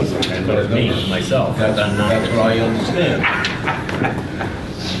 how I would look at it, but it's me, myself. That's what I understand.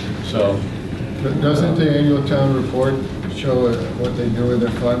 So, But doesn't the annual town report show what they do with their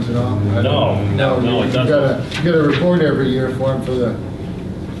funds and all? No, it You doesn't. get a report every year for them for the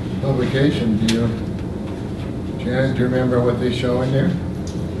publication, do you? Janet, do you remember what they show in there?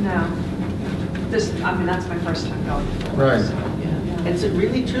 No. That's my first time going. Right. Yeah. Is it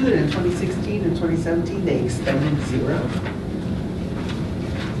really true that in 2016 and 2017, they expended zero?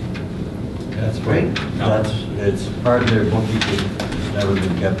 That's Right? it's part of their bookkeeping, it's never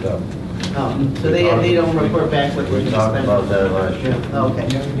been kept up. So they don't report back what they We spent? talked about that last year. Oh, okay.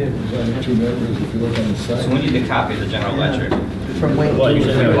 There's only two members if you look on the site. So we need a copy of the general ledger. From Wayne. Well, you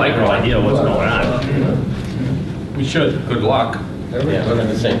should have like no idea what's going on. we should. Good luck. Yeah, we had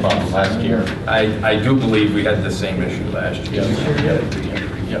the same problem last year. I do believe we had the same issue last year.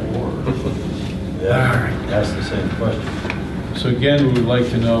 Yeah, that's the same question. So again, we would like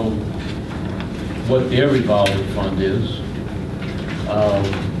to know what their revolving fund is.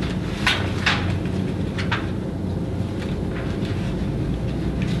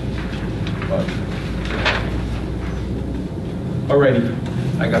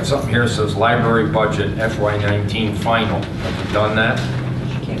 Alrighty, I got something here that says library budget FY19 final. Have we done that?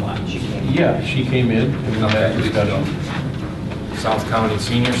 She came on, she came. yeah, she came in and we had a discussion. South County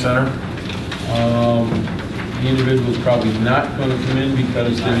Senior Center? The individual's probably not going to come in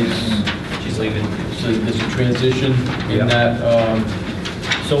because there's, She's She's leaving. So there's a transition Yeah. in that,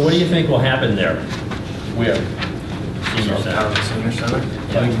 So what do you think will happen there? where? Senior center? Senior center?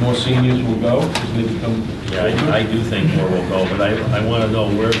 I think more seniors will go as they become. Yeah, I do think more will go, but I want to know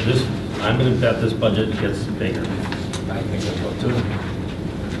where this, I'm going to bet this budget gets bigger. I think it will too.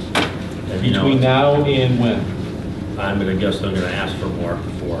 And, you know, Between now and when? I'm going to guess they're going to ask for more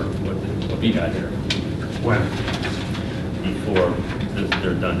for what we got here When? before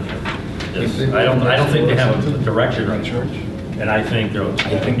they're done here. I don't think they have a direction, and I think you're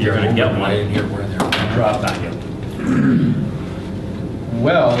going to get one. I didn't hear where they're. Drop on you.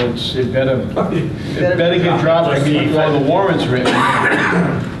 Well, it better get dropped before the warrant's written.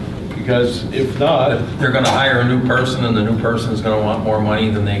 Because if not, They're gonna hire a new person, and the new person is gonna want more money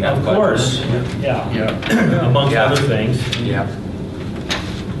than they got Of budgeted. course, yeah, yeah. amongst Yeah. other things. Yeah,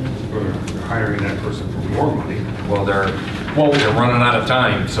 Or hiring that person for more money. well, they're Well, running out of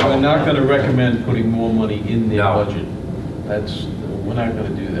time, so. we're not gonna recommend putting more money in their No. budget. We're not gonna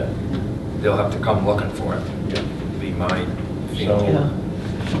do that. They'll have to come looking for it, Yeah. be my feeling.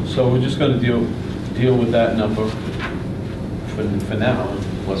 So we're just gonna deal with that number for now,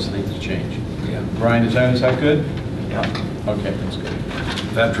 unless things change. Yeah. Brian, is that good? Yeah. Okay, that's good.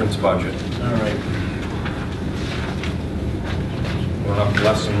 Veterans budget, All right. went up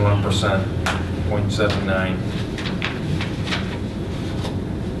less than 1%, 0.79.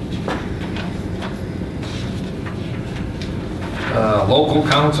 Local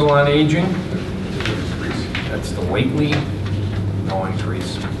Council on Aging, that's the Whately, no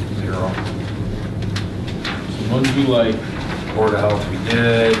increase, 0. So ones we like, Board of Health we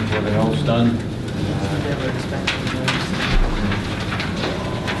did, what the hell's done? Never expected those.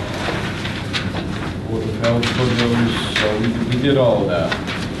 Board of Health for those, so we did all of that.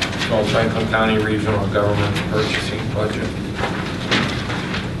 it's all Franklin County Regional Government Purchasing Budget,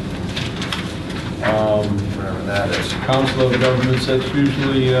 whatever that is. Council of Governments, that's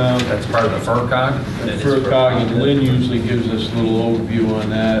usually, That's part of the FERCog? FERCog, and Lynn usually gives us a little overview on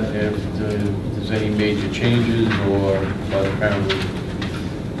that, if there's any major changes, or, but apparently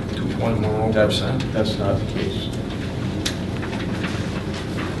 2.1%. that's not the case.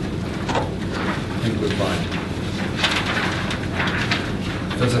 I think we're fine.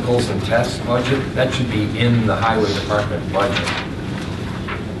 Physicals and tests budget, that should be in the Highway Department budget.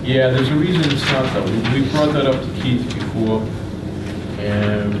 Yeah, there's a reason it's not though. We brought that up to Keith before,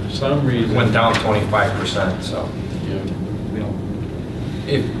 and for some reason. Went down 25%, so. Yeah.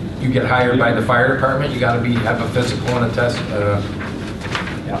 If you get hired by the fire department, you gotta have a physical and a test?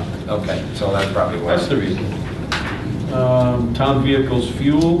 Yeah. Okay, so that's probably why. That's the reason. Town vehicles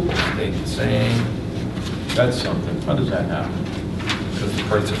fuel, Stayed the same, that's something. How does that happen? because the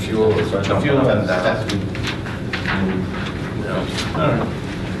price of fuel is jumping Fuel, up and that's- down. All right.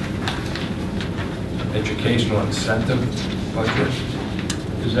 Educational incentive budget,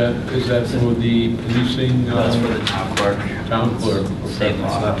 Is that for the policing? That's for the town clerk. Town clerk. Same it's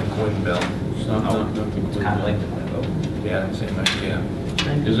law. not the Quinn bill. It's not the. It's kind of like the vote. Yeah, same idea.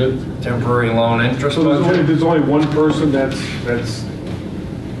 Is it? Temporary loan interest So budget, there's only one person that's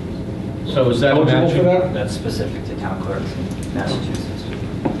So is that eligible matching? for that? That's specific to town clerks in Massachusetts.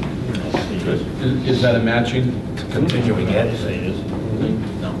 Is that a matching? continuing I'd ed. say it is.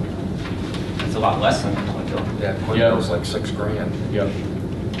 No. It's a lot less than Quinn bill. Yeah, Quinn Yeah. bill's like $6,000. Yeah.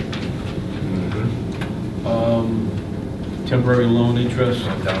 Mhm. Temporary loan interest?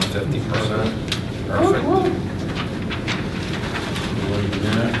 Went down 50%. Perfect.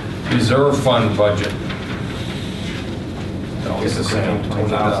 Reserve fund budget. Always the same,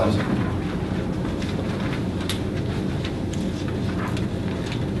 20,000.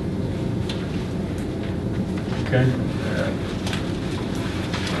 Okay. All right.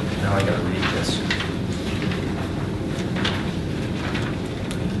 Now I gotta read this.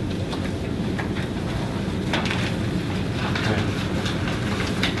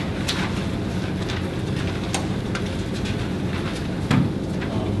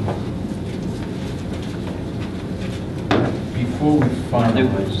 Before we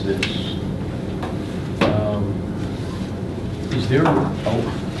finalize this, is there,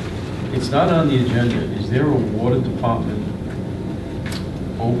 it's not on the agenda, is there a water department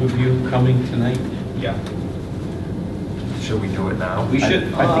overview coming tonight? Yeah. Should we do it now? We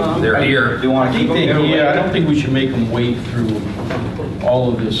should. I think They're here. Do you want I to think keep them? they're here. I don't think we should make them wait through all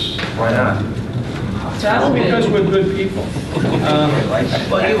of this. Why not? Well, because we're good people.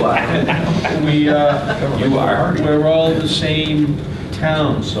 Well, you are. We, You are. we're all the same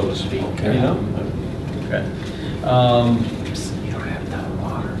town, so to speak, you know? Okay. You don't have that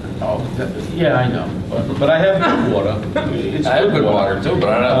water. Yeah, I know, but I have good water. It's I have good water too, but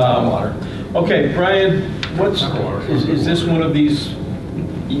I don't have town water. Okay, Brian, is this one of these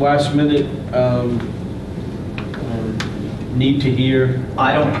last minute need to hear?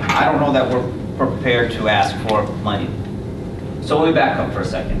 I don't know that we're prepared to ask for money. So let me back up for a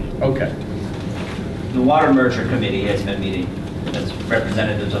second. Okay. The Water Merger Committee has been meeting as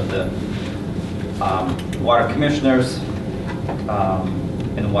representatives of the Water Commissioners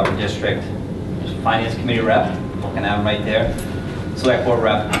in the Water District. There's a Finance Committee rep, looking at him right there, Select Board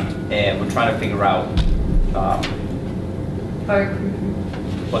rep, and we're trying to figure out, Fire,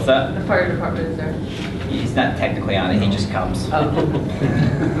 what's that? the fire department is there. He's not technically on it, he just comes. Like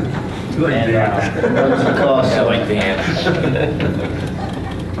And, that. what's the cost? I like the hand.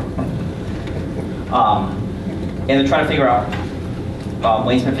 And they're trying to figure out,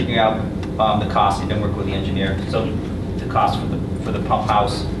 Wayne's been figuring out the cost, he's been working with the engineer, so the cost for the pump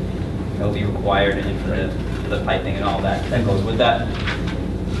house that will be required, and for the piping and all that goes with that.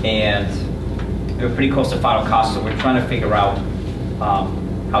 And we're pretty close to final cost, so we're trying to figure out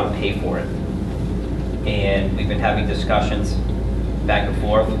how to pay for it. And we've been having discussions back and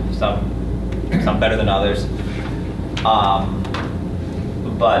forth, some better than others.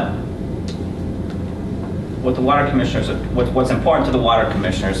 But what the water commissioners, what's important to the water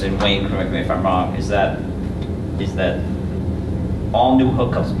commissioners, and Wayne, correct me if I'm wrong, is that all new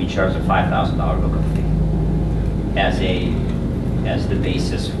hookups will be charged a $5,000 hookup fee as the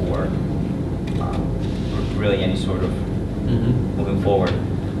basis for really any sort of moving forward.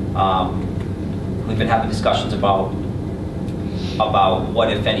 We've been having discussions about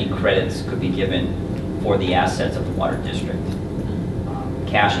what, if any, credits could be given for the assets of the water district.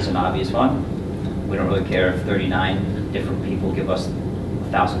 Cash is an obvious one. We don't really care if 39 different people give us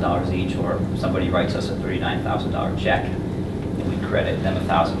 $1,000 each, or somebody writes us a $39,000 check, and we credit them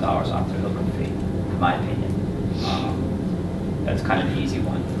 $1,000 off their hookup fee, in my opinion. That's kind of the easy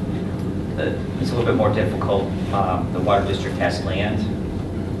one. It's a little bit more difficult. The water district has land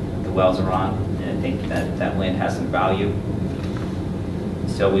the wells are on, and I think that land has some value.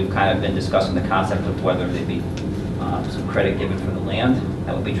 So we've kind of been discussing the concept of whether there'd be some credit given for the land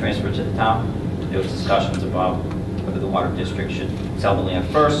that would be transferred to the town. There was discussions about whether the water district should sell the land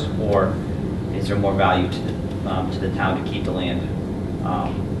first, or is there more value to the town to keep the land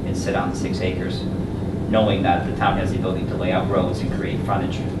and sit on the 6 acres, knowing that the town has the ability to lay out roads and create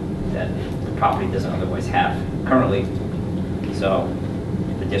frontage that the property doesn't otherwise have currently. So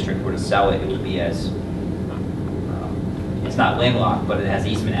if the district were to sell it, it would be as, it's not landlocked, but it has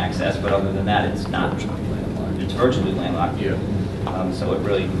easement access, but other than that, it's not. It's virtually landlocked. Yeah. So it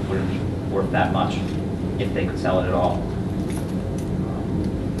really wouldn't be worth that much if they could sell it at all.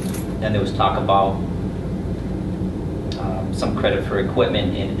 Then there was talk about some credit for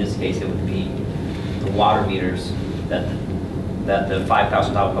equipment, and in this case it would be the water meters that the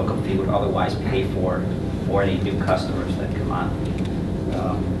 $5,000 hookup fee would otherwise pay for any new customers that come on.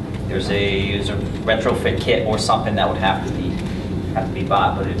 There's a retrofit kit or something that would have to be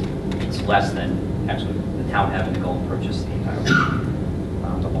bought, but it's less than actually the town having to go and purchase the entire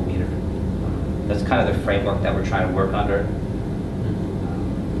the whole meter. That's kind of the framework that we're trying to work under.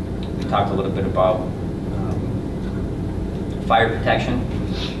 We talked a little bit about fire protection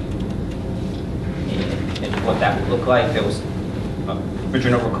and what that would look like. There was an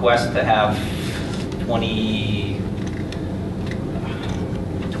original request to have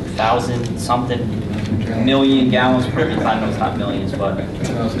 22,000 something million gallons per minute. I know it's not millions, but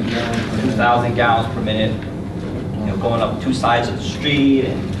 2,000 gallons per minute. You know, going up 2 sides of the street,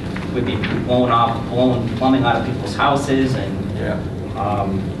 and we'd be blowing plumbing out of people's houses, and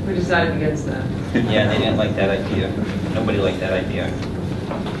We decided against that. yeah, they didn't like that idea. Nobody liked that idea.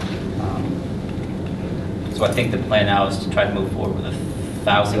 So I think the plan now is to try to move forward with a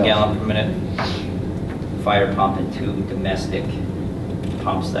 1,000 gallon per minute fire pump and 2 domestic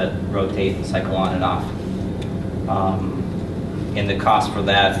pumps that rotate and cycle on and off. And the cost for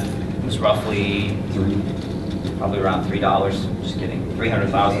that was roughly probably around $3. Just kidding,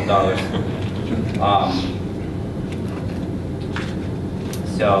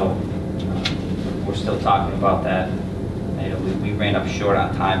 $300,000. So we're still talking about that. You know, we ran up short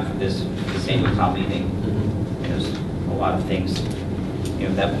on time for this annual town meeting. There's a lot of things, you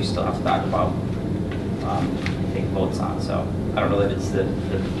know, that we still have to talk about, take votes on. So I don't know that it's the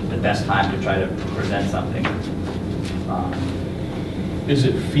best time to try to present something. Is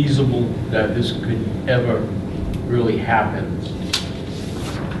it feasible that this could ever really happen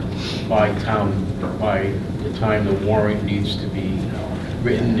by the time the warrant needs to be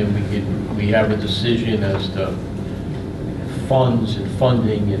written, and we have a decision as to funds and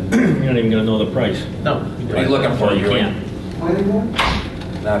funding, and You're not even gonna know the price. no. What are you looking for, You Ewing?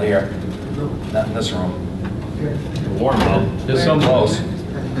 can't. Not here. Not in this room. Warm up. There's some Close.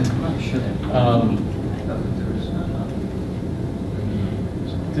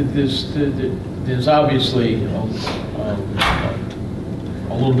 There's obviously a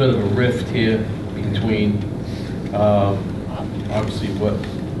little bit of a rift here between, obviously, what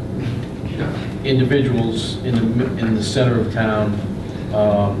individuals in the center of town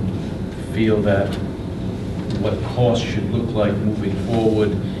feel that what costs should look like moving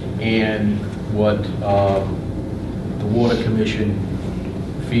forward, and what the Water Commission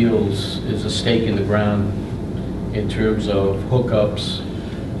feels is a stake in the ground in terms of hookups.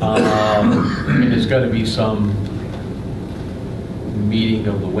 And there's got to be some meeting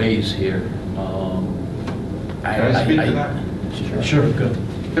of the ways here. Can I speak to that? Sure, good.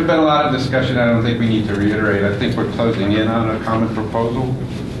 There's been a lot of discussion. I don't think we need to reiterate. I think we're closing in on a common proposal.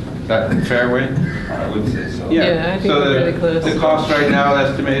 Is that fair, Wayne? I would say so. Yeah, I think we're really close. The cost right now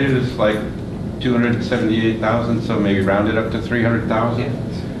estimated is like $278,000, so maybe round it up to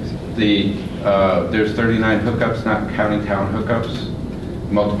 $300,000. There's 39 hookups, not counting town hookups.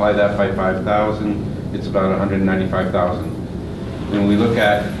 Multiply that by 5,000, it's about 195,000. When we look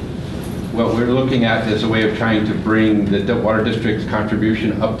at what we're looking at is a way of trying to bring the water district's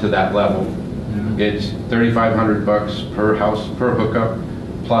contribution up to that level. It's $3,500 per house per hookup,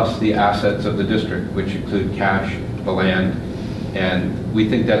 plus the assets of the district, which include cash, the land, and we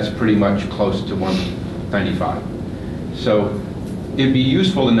think that's pretty much close to 195. So it'd be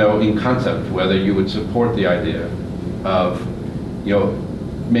useful to know in concept whether you would support the idea of,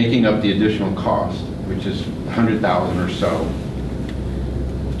 making up the additional cost, which is $100,000 or so,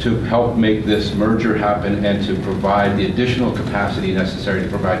 to help make this merger happen and to provide the additional capacity necessary to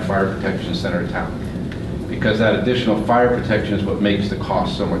provide fire protection in the center of town. Because that additional fire protection is what makes the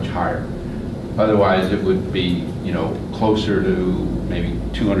cost so much higher. Otherwise, it would be, closer to maybe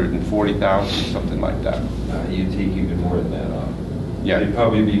 240,000, something like that. You take even more than that off. Yeah. It'd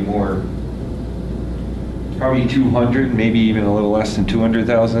probably be more, probably 200, maybe even a little less than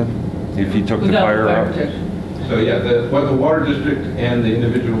 200,000 if you took the fire out. So yeah, what the water district and the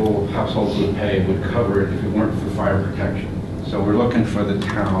individual households would pay would cover it if it weren't for fire protection. So we're looking for the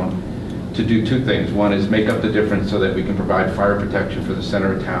town to do two things. One is make up the difference so that we can provide fire protection for the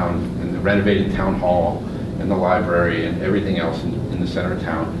center of town and the renovated town hall and the library and everything else in the center of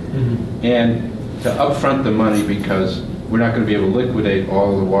town. Mm-hmm. And to upfront the money because we're not going to be able to liquidate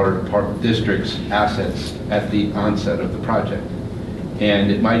all of the water district's assets at the onset of the project. And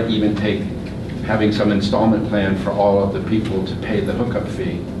it might even take having some installment plan for all of the people to pay the hookup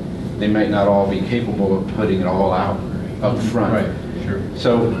fee. They might not all be capable of putting it all out up front. Right, sure.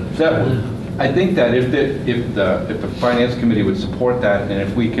 So that I think that if the finance committee would support that, and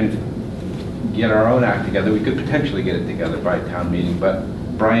if we can get our own act together, we could potentially get it together by town meeting. But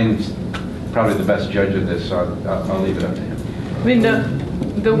Brian's probably the best judge of this, so I'll leave it up to him. I mean,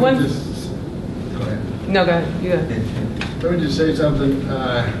 the one. Go ahead. No, go ahead. You go ahead. Let me just say something.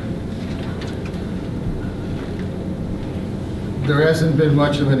 There hasn't been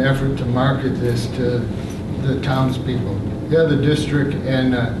much of an effort to market this to the townspeople. Yeah, the district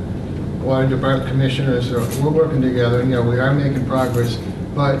and water department commissioners, we're working together, and we are making progress.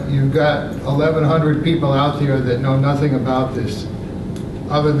 But you've got 1,100 people out there that know nothing about this,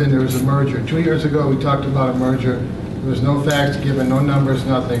 other than there was a merger. 2 years ago, we talked about a merger. There was no facts given, no numbers,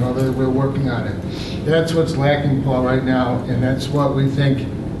 nothing, although we're working on it. That's what's lacking, Paul, right now, and that's what we think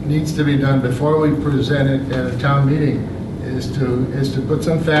needs to be done before we present it at a town meeting, is to put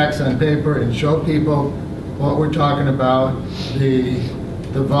some facts on paper and show people what we're talking about, the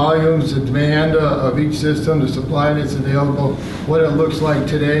volumes, the demand of each system, the supply that's available, what it looks like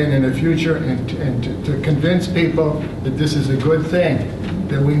today and in the future, and to convince people that this is a good thing,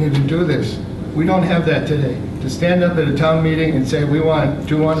 that we need to do this. We don't have that today. To stand up at a town meeting and say we want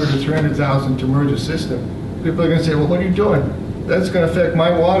 200 or 300,000 to merge a system, people are going to say, well, what are you doing? That's going to affect my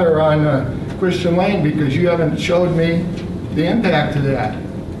water on Christian Lane because you haven't showed me the impact of that.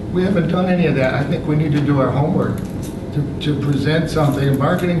 We haven't done any of that. I think we need to do our homework to present something, a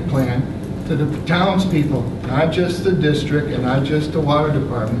marketing plan to the townspeople, not just the district and not just the water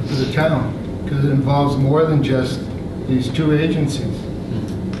department, to the town, because it involves more than just these two agencies.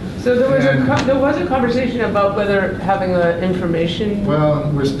 So there was a conversation about whether having information.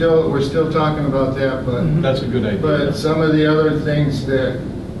 Well, we're still talking about that, but that's a good idea. But some of the other things that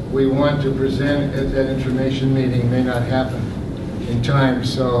we want to present at that information meeting may not happen in time.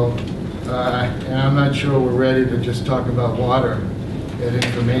 So, and I'm not sure we're ready to just talk about water at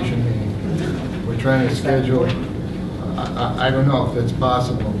information meeting. We're trying to schedule. I don't know if it's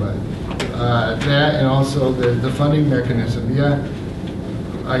possible, but that and also the funding mechanism. Yeah.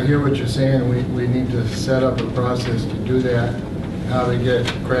 I hear what you're saying, we need to set up a process to do that, how to get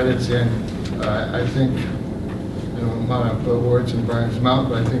credits in. I think, you know, I'm not gonna put words in Brian's mouth,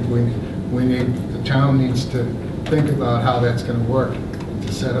 but I think the town needs to think about how that's gonna work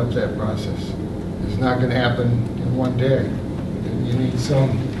to set up that process. It's not gonna happen in one day. You need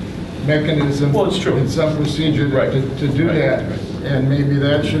some mechanism. Well, it's true. And some procedure to do that. And maybe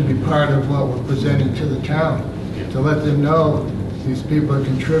that should be part of what we're presenting to the town, to let them know these people are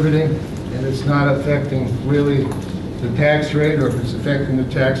contributing and it's not affecting really the tax rate, or if it's affecting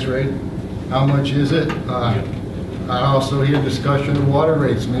the tax rate, how much is it? I also hear discussion of water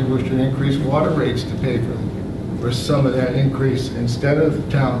rates. Maybe we should increase water rates to pay for some of that increase instead of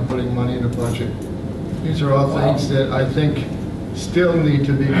the town putting money in the budget. These are all things that I think still need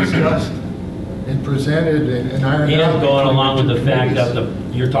to be discussed and presented and ironed out. And going along with the fact that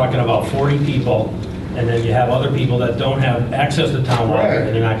you're talking about 40 people, and then you have other people that don't have access to town water,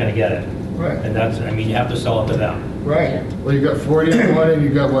 and they're not gonna get it. Right. And that's, I mean, you have to sell it to them. Right. Well, you got 40 on one, and you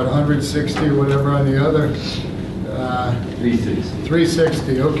got, what, 160 or whatever on the other? 360.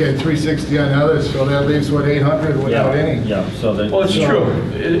 360, okay, 360 on the other, so that leaves, what, 800 without any? Yeah, so that. Well, it's true,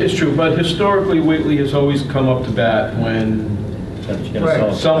 it's true, but historically, Whately has always come up to bat when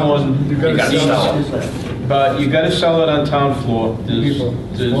Right. someone You gotta needs sell it. But you gotta sell it on town floor, People,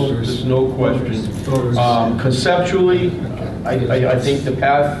 there's voters. no question. Voters. Conceptually, I think the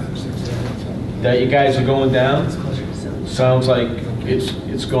path that you guys are going down sounds like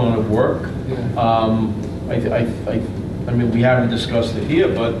it's going to work. I mean, we haven't discussed it here,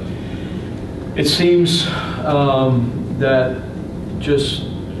 but it seems that just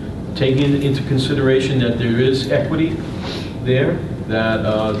taking into consideration that there is equity there, that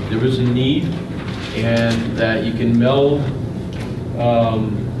there is a need, and that you can meld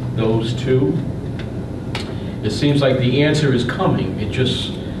those two. It seems like the answer is coming.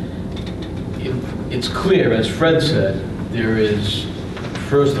 It's clear, as Fred said, there is,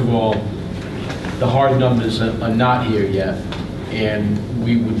 first of all, the hard numbers are not here yet, and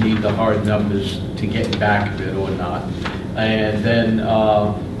we would need the hard numbers to get back a bit or not. And then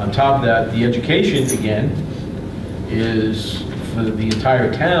on top of that, the education, again, is for the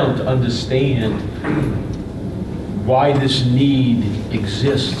entire town to understand why this need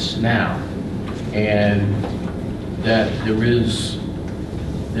exists now, and that there is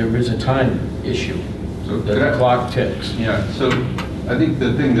a time issue, So that the clock ticks. Yeah, so I think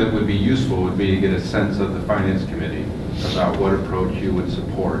the thing that would be useful would be to get a sense of the finance committee about what approach you would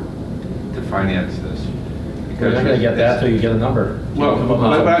support to finance this. You're not gonna get that till you get a number. Well,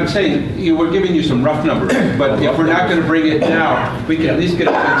 but I'm saying, we're giving you some rough numbers, but if we're not going to bring it now, we can at least get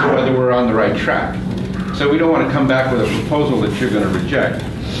a sense of whether we're on the right track. So we don't want to come back with a proposal that you're going to reject.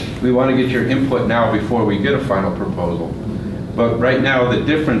 We want to get your input now before we get a final proposal. But right now, the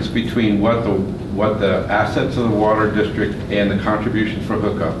difference between what the assets of the water district and the contributions for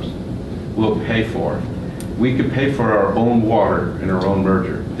hookups will pay for, we could pay for our own water in our own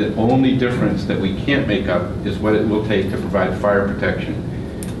merger. The only difference that we can't make up is what it will take to provide fire protection.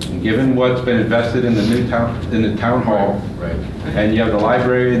 And given what's been invested in the new town, in the town hall, Right. and you have the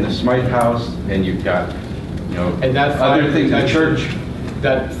library and the Smythe House, and you've got, you know, And that fire other things, the protection- church.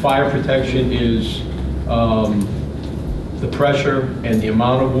 That fire protection is the pressure and the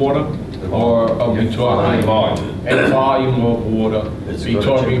amount of water, or are we talking? Volume. And volume of water. Are you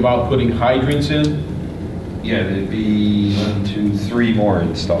talking about putting hydrants in? Yeah, there'd be 1, 2, 3 more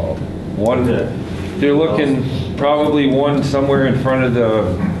installed. One, they're looking probably one somewhere in front of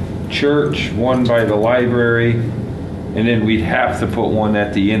the church, one by the library, and then we'd have to put one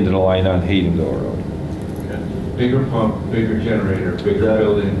at the end of the line on Haydendale Road. Bigger pump, bigger generator, bigger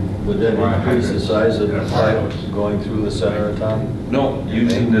building. Would that increase the size of the pipe going through the center of town? No,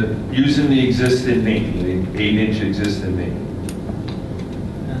 using the existing main, the 8-inch existing main.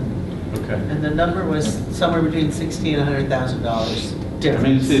 Okay. And the number was somewhere between $60,000 and $100,000 I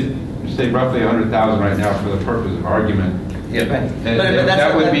mean, difference. say roughly 100,000 right now for the purpose of argument. Right. And But that's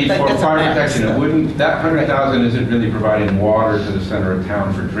that a- would be that- for that's a fire max, protection. It though. wouldn't, that 100,000 isn't really providing water to the center of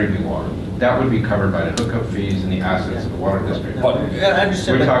town for drinking water. That would be covered by the hookup fees and the assets of the water district. Yeah, I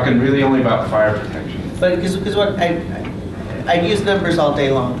understand. We're but- talking really only about fire protection. But because what I use numbers all day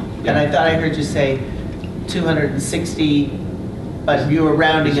long, and I thought I heard you say 260, but you were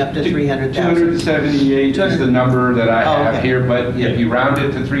rounding up to 300,000. 278 is the number that I Oh, have okay. here, but if you round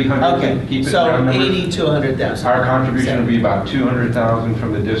it to 300, Okay, keep it so round numbers. 80 to 100,000. Our contribution would be about 200,000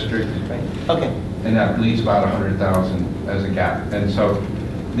 from the district. Okay. And that leaves about 100,000 as a gap. And so,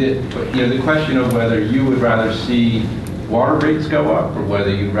 the question of whether you would rather see water rates go up, or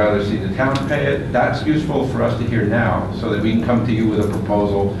whether you'd rather see the town pay it, that's useful for us to hear now, so that we can come to you with a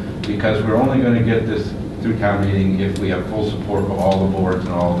proposal, because we're only going to get this through town meeting if we have full support of all the boards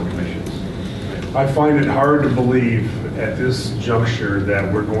and all the commissions. I find it hard to believe at this juncture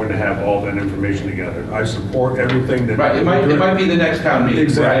that we're going to have all that information together. I support everything that... Right, it might be the next town meeting.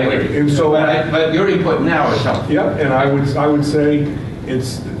 Exactly. Right? And so, but your input now is helpful. Yeah, and I would say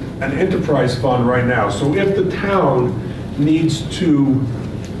it's an enterprise fund right now. So if the town needs to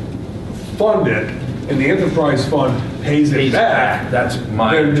fund it and the enterprise fund pays it back, that's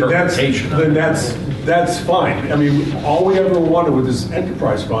my interpretation. Then that's fine. I mean, all we ever wanted with this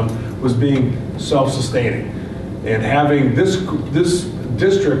enterprise fund was being self-sustaining. And having this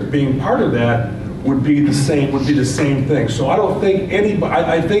district being part of that would be the same thing. So I don't think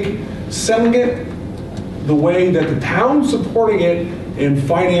I think selling it the way that the town's supporting it and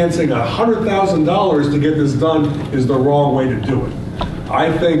financing $100,000 to get this done is the wrong way to do it.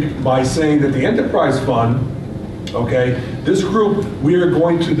 I think by saying that the enterprise fund, okay, this group,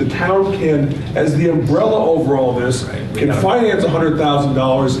 the town can, as the umbrella over all this, can finance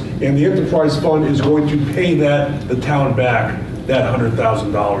 $100,000, and the enterprise fund is going to pay the town back. That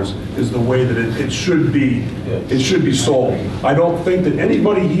 $100,000 is the way that it should be. It should be sold. I don't think that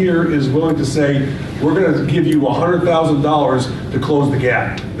anybody here is willing to say, we're going to give you $100,000 to close the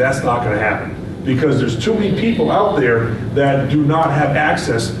gap. That's not going to happen, because there's too many people out there that do not have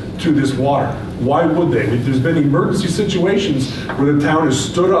access to this water. Why would they? There's been emergency situations where the town has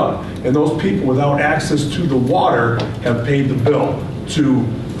stood up, and those people without access to the water have paid the bill to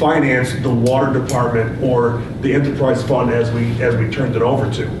finance the water department or the enterprise fund as we turned it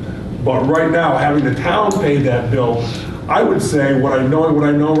over to. But right now, having the town pay that bill, I would say what I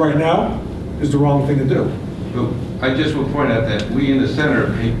know right now is the wrong thing to do. Well, I just will point out that we in the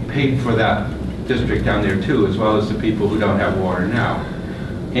center paid for that district down there too, as well as the people who don't have water now.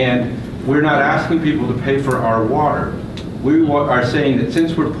 And we're not asking people to pay for our water. We are saying that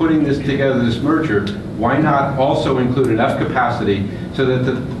since we're putting this together, this merger, why not also include enough capacity so that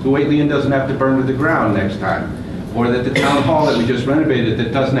the Whately Inn doesn't have to burn to the ground next time, or that the town hall that we just renovated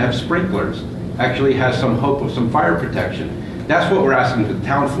that doesn't have sprinklers actually has some hope of some fire protection. That's what we're asking the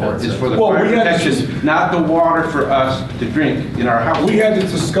town for, is for the fire protection, not the water for us to drink in our house. We had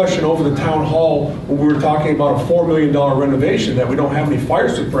this discussion over the town hall when we were talking about a $4 million renovation, that we don't have any fire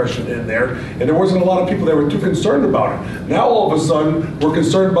suppression in there, and there wasn't a lot of people that were too concerned about it. Now all of a sudden, we're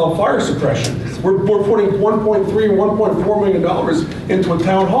concerned about fire suppression. We're putting $1.3 or $1.4 million into a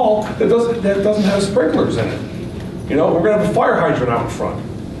town hall that doesn't have sprinklers in it. You know, we're going to have a fire hydrant out in front.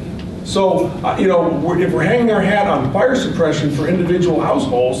 So, if we're hanging our hat on fire suppression for individual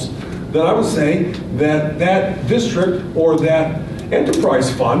households, then I would say that that district or that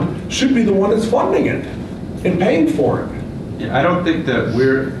enterprise fund should be the one that's funding it and paying for it. Yeah, I don't think that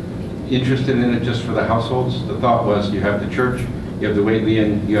we're interested in it just for the households. The thought was you have the church, you have the Whately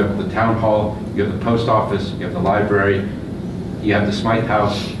Inn, you have the town hall, you have the post office, you have the library, you have the Smythe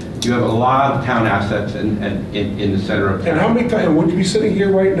House. You have a lot of town assets in the center of town. And how many times would you be sitting here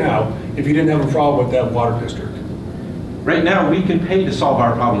right now if you didn't have a problem with that water district? Right now, we can pay to solve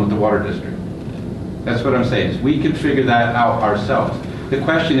our problem with the water district. That's what I'm saying, is we can figure that out ourselves. The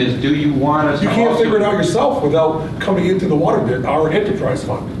question is, do you want us to You can't figure it out yourself without coming into the our enterprise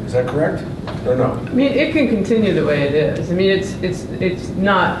fund. Is that correct? Or no? I mean, it can continue the way it is. I mean, it's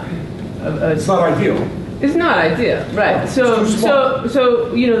not... It's not ideal. It's not ideal, right? So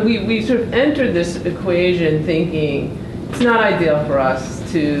we sort of entered this equation thinking it's not ideal for us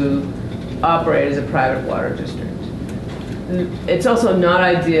to operate as a private water district. It's also not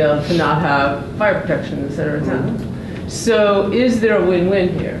ideal to not have fire protection in the center of town. So is there a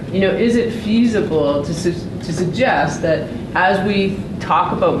win-win here? Is it feasible to suggest that as we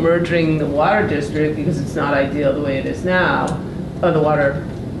talk about merging the water district, because it's not ideal the way it is now,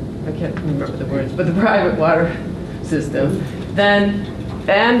 I can't remember the words, but the private water system,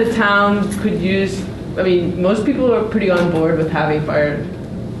 and the town could use, most people are pretty on board with having fire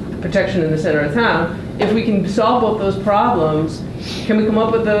protection in the center of town. If we can solve both those problems, can we come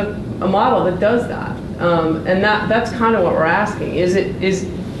up with a model that does that? And that's kind of what we're asking. Is it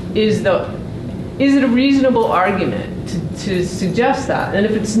a reasonable argument to suggest that? And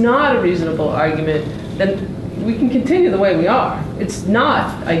if it's not a reasonable argument, then we can continue the way we are. It's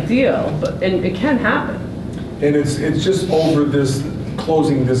not ideal, and it can happen. And it's just over this,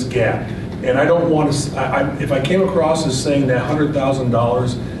 closing this gap. And I don't want to, if I came across as saying that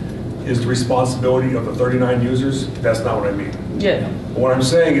 $100,000 is the responsibility of the 39 users, that's not what I mean. Yeah. What I'm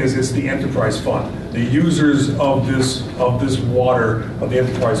saying is it's the enterprise fund, the users of this water, of the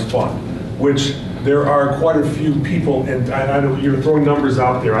enterprise fund, which there are quite a few people, and I know you're throwing numbers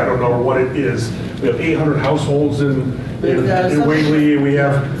out there, I don't know what it is. We have 800 households in Whately, and we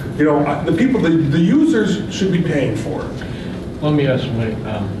have, you know, the people, the users should be paying for it. Let me ask you,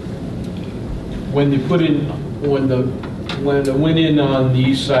 when they put in, when they went in on the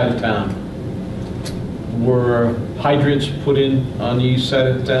east side of town, were hydrants put in on the east side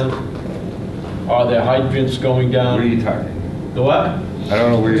of town? Are there hydrants going down? What are you talking? The what? I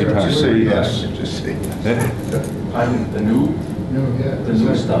don't know where you're talking. Just say Yes. yes. Just say The new, no, yeah. the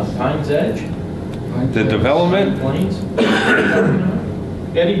new stuff, Pines Edge, The development, Plains.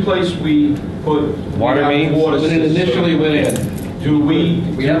 Any place we put. Water mains? Water When it initially went in, Do we?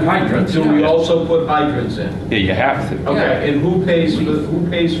 we have hydrants. Do we also put hydrants in? yeah, you have to. Okay, and who pays for those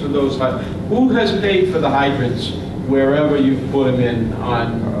who has paid for the hydrants wherever you put them in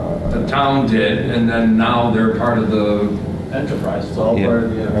on? The town did, and then now they're part of the enterprise. It's all part of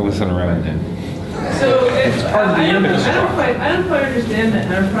the Yeah, I enterprise. wasn't around then. So It's part of the I don't infrastructure. quite understand the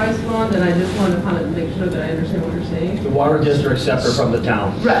enterprise fund, and I just want to kind of make sure that I understand what you're saying. The water district's separate from the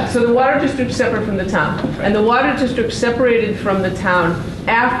town. Right, so the water district's separate from the town. And the water district separated from the town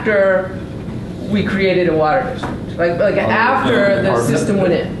after we created a water district. Like after the system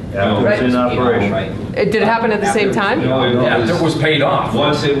went in. After it's in operation. Right. Did it happen at the same time? After it was paid off.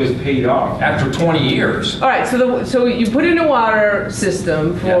 Once it was paid off. After 20 years. All right, so you put in a water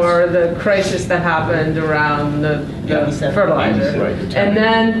system for the crisis that happened around the fertilizer. Right. And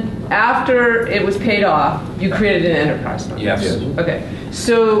then after it was paid off, you created an enterprise fund. Yes. Okay,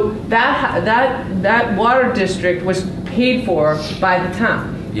 so that water district was paid for by the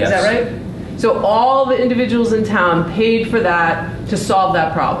town. Yes. Is that right? So all the individuals in town paid for that to solve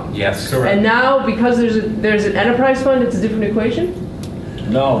that problem. Yes. And now, because there's an enterprise fund, it's a different equation?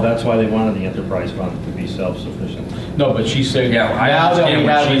 No, that's why they wanted the enterprise fund to be self-sufficient. No, but she said, Yeah, I now that we understand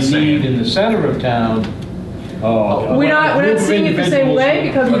what have a she's saying. need in the center of town. Oh, We're not seeing it the same way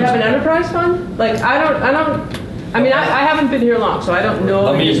because we have an Individuals. enterprise fund? Like, I haven't been here long, so I don't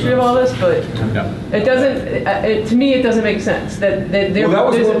know the history of all this, but it doesn't, to me, it doesn't make sense that there.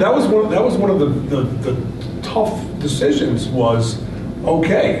 Well, that was one of the tough decisions was,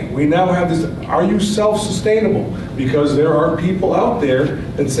 okay, we now have this, are you self-sustainable? Because there are people out there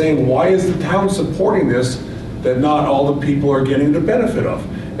that saying, why is the town supporting this that not all the people are getting the benefit of?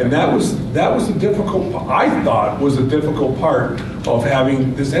 And that was the difficult, I thought was a difficult part of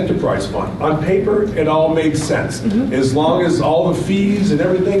having this enterprise fund. On paper, it all made sense, as long as all the fees and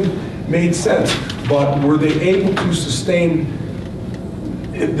everything made sense. But were they able to sustain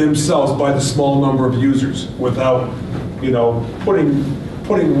it themselves by the small number of users without, you know,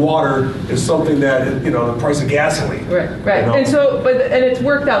 putting water is something that, you know, the price of gasoline. Right. You know? And it's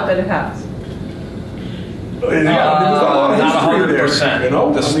worked out that it has. Yeah, there's a lot of Not history there, 100%. you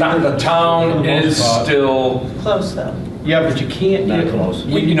know? The town is still, Close though. Yeah, but you can't. not close.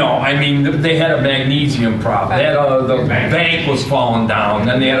 you know, I mean, they had a magnesium problem. They had the bank was falling down,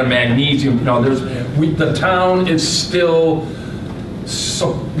 then they had a magnesium, you know, the town is still,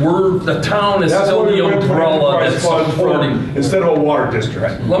 the town is That's still what we the went for umbrella enterprise that's fund supporting. instead of a water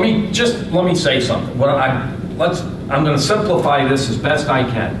district. Let me say something. I'm going to simplify this as best I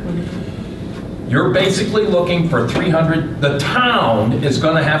can. You're basically looking for the town is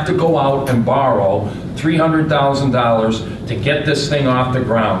going to have to go out and borrow $300,000 to get this thing off the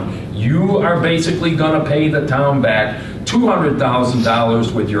ground. You are basically going to pay the town back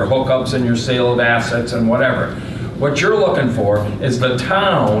 $200,000 with your hookups and your sale of assets and whatever. What you're looking for is the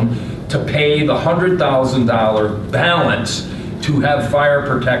town to pay the $100,000 balance to have fire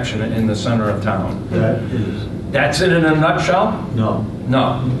protection in the center of town. That's it in a nutshell? No.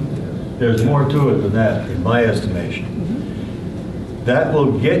 No. There's more to it than that, in my estimation. That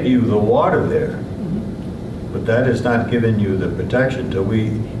will get you the water there, but that is not giving you the protection till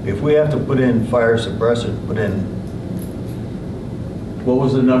if we have to put in fire suppressant, what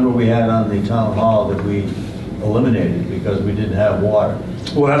was the number we had on the town hall that we eliminated because we didn't have water?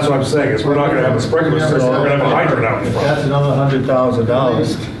 Well, that's what I'm saying, is we're not gonna have a sprinkler system, we're gonna have a hydrant out in If front. that's another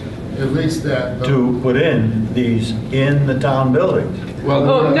 $100,000 At least that. to put in these in the town buildings. Well,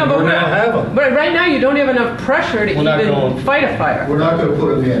 Oh, no, but We're not have them. but right now, you don't have enough pressure to We're not even going- fight a fire. We're not gonna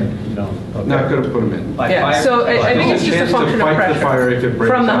put them in. No. not going to put them in. Yeah, so I think it's just a Chance to function of fight the fire if pressure it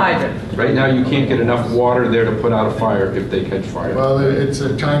breaks from the out. hydrant. Right now, you can't get enough water there to put out a fire if they catch fire. Well, it's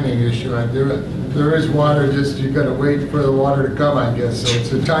a timing issue. There is water, just you gotta wait for the water to come, I guess, so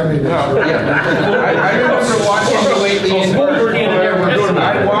it's a timing issue. I remember watching the Whately Inn burn.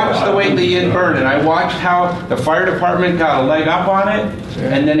 I watched the Whately Inn burn, and I watched how the fire department got a leg up on it,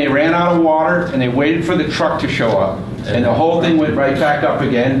 and then they ran out of water, and they waited for the truck to show up. And the whole thing went right back up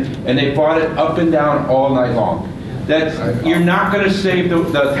again, and they fought it up and down all night long. You're not going to save the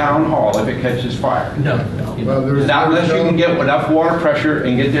town hall if it catches fire. No. Not unless you can get enough water pressure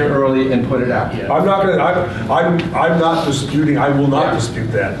and get there early and put it out. I'm not disputing, I will not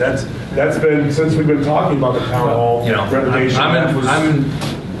dispute that. That's been, since we've been talking about the town hall renovation. I'm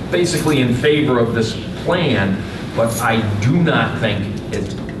basically in favor of this plan, but I do not think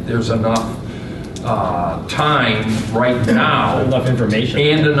there's enough time right now. Enough information.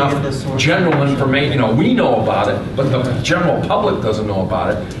 And enough general information. We know about it, but the general public doesn't know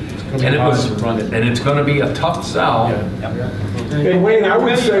about it. And it's going to be a tough sell. And Wayne, I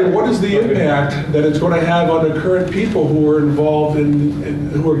would say, what is the impact that it's going to have on the current people who are involved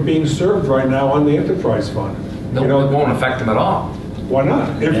who are being served right now on the enterprise fund? No, it won't affect them at all. Why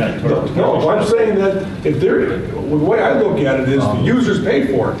not? No, I'm saying that the way I look at it is the users pay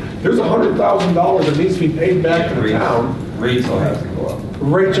for it. There's $100,000 that needs to be paid back to the town. Rates will have to go up.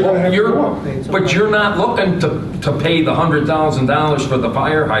 Rates are going to have to go up. But you're not looking to pay the $100,000 for the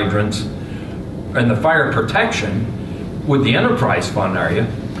fire hydrants and the fire protection with the enterprise fund, are you?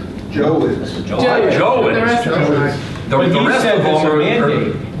 Joe is. Joe is. The rest of them are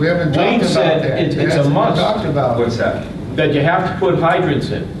mandate. We haven't Wayne talked about said that. it's a must. Talked about. What's that? That you have to put hydrants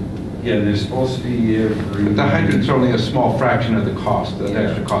in. Yeah, they're supposed to be every... But the hydrant's only a small fraction of the cost, the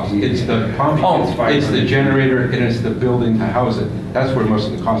extra cost. It's the pump, it's the generator, and it's the building to house it. That's where most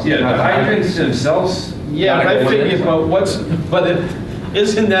of the cost is. Yeah, the hydrants themselves... Yeah, but I figured,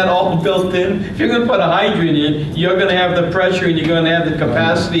 isn't that all built in? If you're gonna put a hydrant in, you're gonna have the pressure and you're gonna have the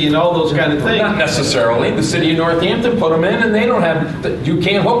capacity and all those kind of things. Not necessarily. The city of Northampton put them in and they don't have, you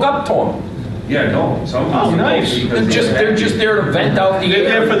can't hook up to them. Yeah, no. Some Oh, nice. They're just there to vent out the air.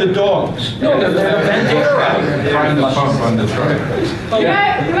 They're there for the dogs. No, they're there to vent air out. Find the pump on the truck.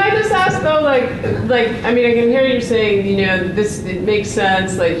 Can I just ask though, I mean, I can hear you saying, it makes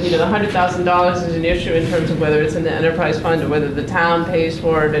sense, the $100,000 is an issue in terms of whether it's in the enterprise fund or whether the town pays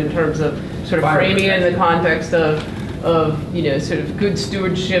for it in terms of sort of framing it in the context of sort of good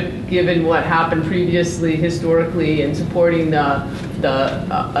stewardship given what happened previously, historically, and supporting the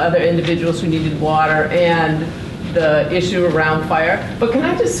other individuals who needed water and the issue around fire. But can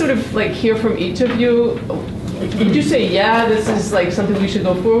I just sort of hear from each of you? Would you say, yeah, this is something we should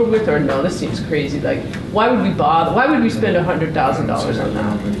go forward with, or no, this seems crazy? Why would we bother? Why would we spend $100,000 on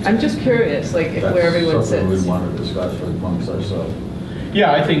that? I'm just curious, where everyone sits. We want to discuss amongst ourselves.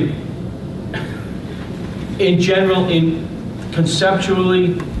 Yeah, I think in general,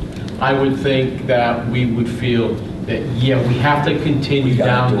 conceptually, I would think that we would feel that, we have to continue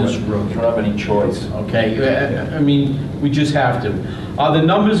down this road. We don't have any choice. Okay, I mean, we just have to. Are the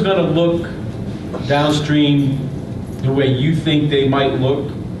numbers gonna look downstream the way you think they might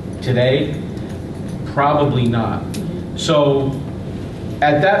look today? Probably not. So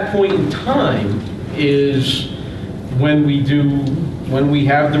at that point in time is when we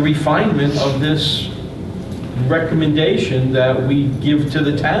have the refinement of this recommendation that we give to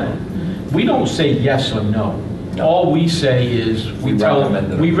the town. We don't say yes or no. All we say is we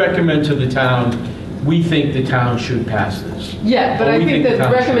recommend to the town, we think the town should pass this. Yeah, but I think that the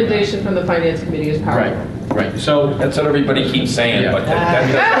recommendation from the finance committee is powerful. Right. So that's what everybody keeps saying, but that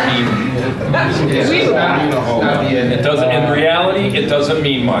doesn't mean it doesn't. In reality, it doesn't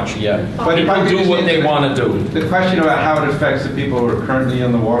mean much. Yeah, but people do what they want to do. The question about how it affects the people who are currently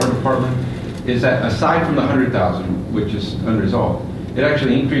in the water department is that aside from the $100,000, which is unresolved, it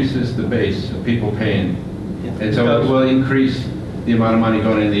actually increases the base of people paying, and so it will increase the amount of money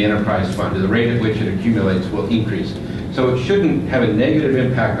going into the enterprise fund. The rate at which it accumulates will increase. So it shouldn't have a negative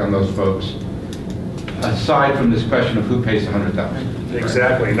impact on those folks, aside from this question of who pays the $100,000.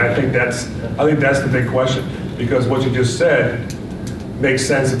 Exactly, and I think that's the big question, because what you just said makes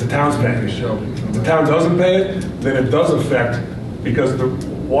sense if the town's paying it. If the town doesn't pay it, then it does affect, because the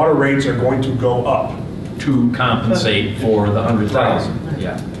water rates are going to go up. To compensate for the $100,000.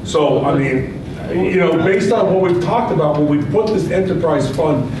 Yeah. So, I mean, based on what we've talked about, when we put this enterprise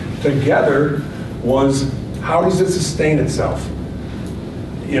fund together, was how does it sustain itself?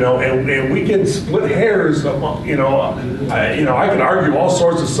 And we can split hairs. I can argue all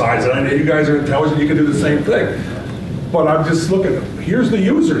sorts of sides, and I know you guys are intelligent. You can do the same thing. But I'm just looking. Here's the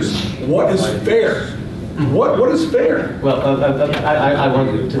users. What is fair? What is fair? Well, I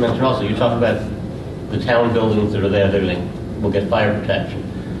wanted to mention also. You talk about the town buildings that are there. Everything will get fire protection.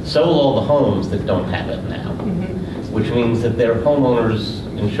 So will all the homes that don't have it now, which means that their homeowners'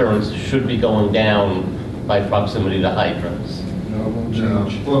 insurance should be going down by proximity to hydrants.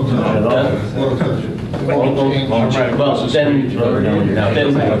 Well,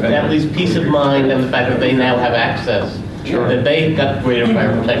 then at least peace of mind and the fact that they now have access, that they got greater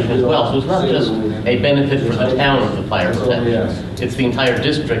fire protection as well. So it's not just a benefit for the town of the fire protection. It's the entire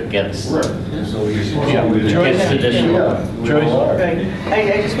district gets additional.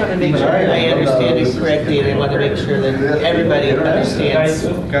 I just want to make sure I understand it correctly, and I want to make sure that everybody understands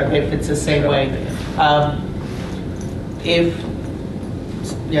if it's the same way. If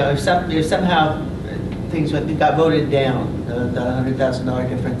somehow things got voted down, the $100,000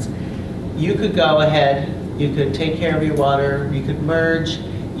 difference, you could go ahead, you could take care of your water, you could merge,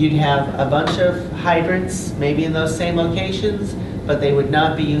 you'd have a bunch of hydrants, maybe in those same locations, but they would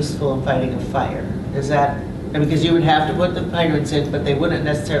not be useful in fighting a fire. Is that, because you would have to put the hydrants in, but they wouldn't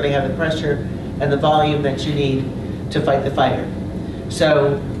necessarily have the pressure and the volume that you need to fight the fire.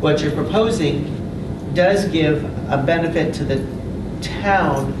 So what you're proposing does give a benefit to the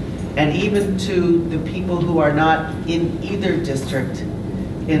town and even to the people who are not in either district,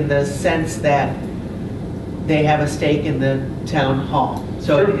 in the sense that they have a stake in the town hall.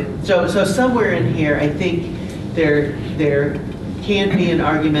 So somewhere in here, I think there can be an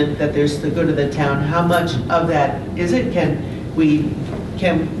argument that there's the good of the town. How much of that is it? Can we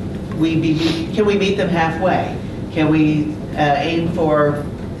meet them halfway? Can we aim for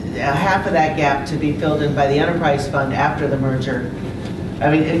half of that gap to be filled in by the enterprise fund after the merger? I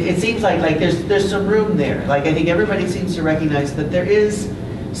mean, it seems like there's some room there. Like, I think everybody seems to recognize that there is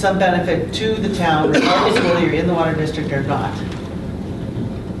some benefit to the town, regardless of whether you're in the water district or not,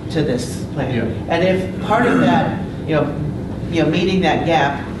 to this plan. Yeah. And if part of that, meeting that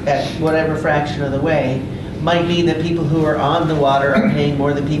gap at whatever fraction of the way might mean that people who are on the water are paying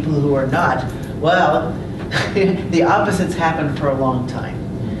more than people who are not, well, the opposites happen for a long time.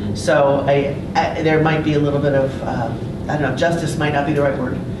 So there might be a little bit of, I don't know, justice might not be the right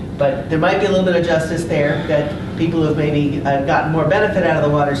word, but there might be a little bit of justice there that people who have maybe gotten more benefit out of the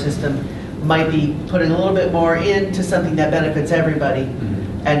water system might be putting a little bit more into something that benefits everybody.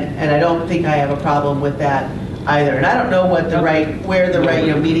 And I don't think I have a problem with that either. And I don't know what where the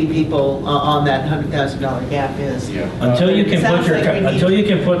right, meeting people on that $100,000 gap is. Until you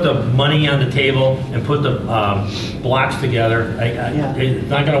can put the money on the table and put the blocks together, it's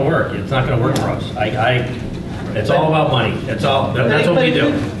not going to work. It's not going to work for us. It's all about money. That's what we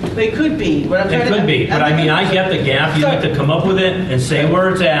do. They could be. It could be, but I mean, I get the gap. You have to come up with it and say where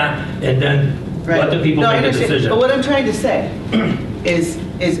it's at, and then let the people make a decision. But what I'm trying to say is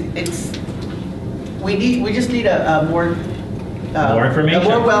we just need a more information, a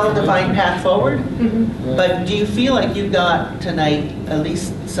more well-defined path forward. But do you feel like you got tonight at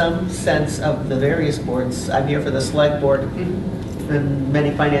least some sense of the various boards? I'm here for the select board and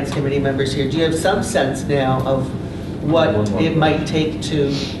many finance committee members here. Do you have some sense now of what it might take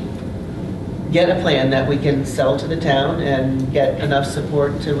to get a plan that we can sell to the town and get enough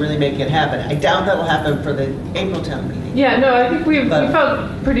support to really make it happen? I doubt that'll happen for the April town meeting. Yeah, no, I think we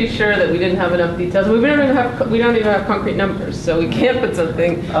felt pretty sure that we didn't have enough details. We don't even have concrete numbers, so we can't put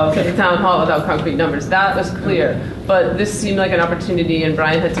something to the town hall without concrete numbers. That was clear. But this seemed like an opportunity, and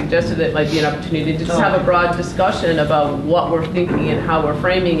Brian had suggested it might be an opportunity to just have a broad discussion about what we're thinking and how we're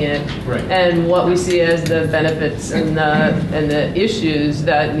framing it, and what we see as the benefits and the issues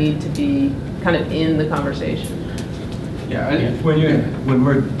that need to be kind of in the conversation. When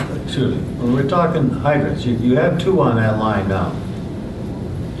we're talking hydrants, you have 2 on that line now.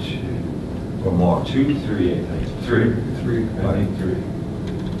 Or more. 2, 3, I think. 3. 3, I think 3.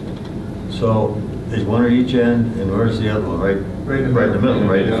 So there's one at each end, and where's the other one? Right in the middle,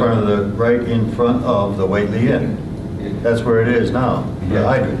 right in front of the Whately Inn. That's where it is now, the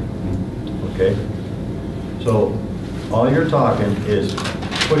hydrant. Okay? So all you're talking is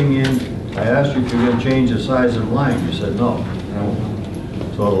putting in. I asked you if you're going to change the size of the line. You said no.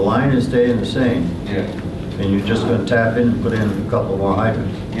 So the line is staying the same. And you're just going to tap in and put in a couple more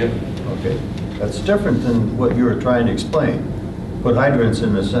hydrants. Okay. That's different than what you were trying to explain. Put hydrants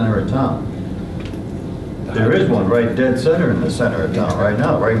in the center of town. There is one right dead center in the center of town right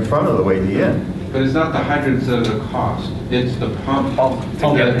now, right in front of the Whately Inn. But it's not the hydrants that are the cost. It's the pump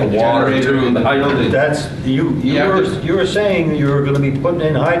to get the water to the hydrant. That's you were saying you were going to be putting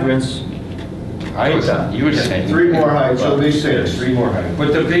in hydrants. You were saying 3 more hydrants, so they 6. 3 more hydrants.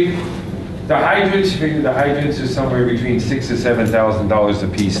 But the hydrants is somewhere between $6,000 to $7,000 a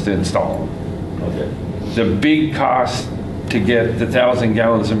piece to install. Okay. The big cost to get the 1,000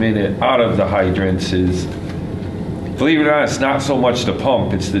 gallons a minute out of the hydrants is, believe it or not, it's not so much the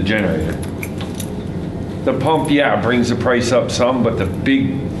pump, it's the generator. The pump, brings the price up some, but the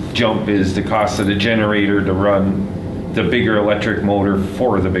big jump is the cost of the generator to run the bigger electric motor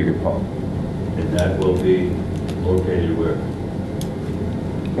for the bigger pump. And that will be located where?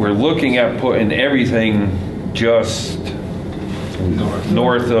 We're looking at putting everything just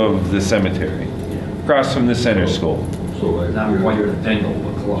north of the cemetery, across from the center school. So Not quite a dingle,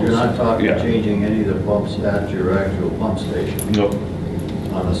 but close. you're not talking Yeah. changing any of the pumps at your actual pump station Nope.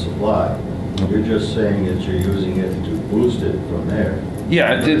 on a supply. You're just saying that you're using it to boost it from there.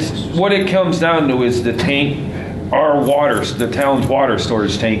 Yeah, it's, what it comes down to is the tank, the town's water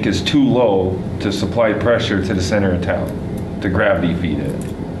storage tank is too low to supply pressure to the center of town, to gravity feed it.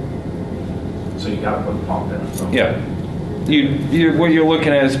 So you gotta put a pump in. So. Yeah. What you're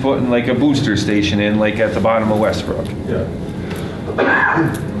looking at is putting like a booster station in, like at the bottom of Westbrook. Yeah. Does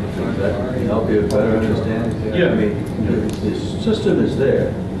that help you better understand? Yeah. I mean, the system is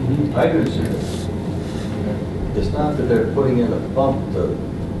there. I can see it. It's not that they're putting in a pump to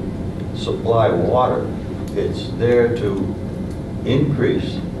supply water. It's there to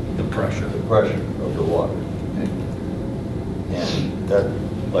increase The pressure. the pressure of the water. And that,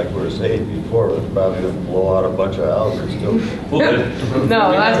 like we were saying before, it's probably going to blow out a bunch of houses too.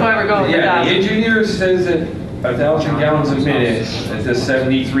 No, that's why we're going with Yeah, that. the engineer says that 1,000 gallons a minute at the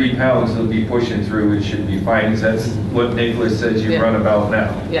 73 pounds they'll be pushing through, it should be fine. That's what Nicholas says you Yeah. run about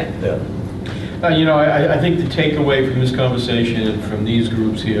now. Yeah. Yeah. You know, I think the takeaway from this conversation and from these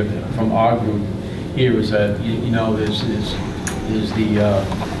groups here, from our group here, is that, you know, there's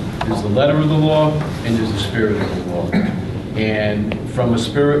the letter of the law and there's the spirit of the law. And from a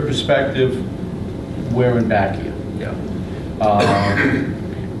spirit perspective, we're in back here. Yeah.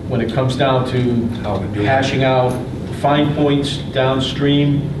 When it comes down to hashing out fine points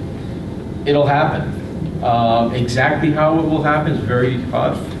downstream, it'll happen. Exactly how it will happen is very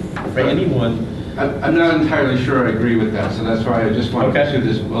hard for anyone. I'm not entirely sure I agree with that, so that's why I just want to Okay. pursue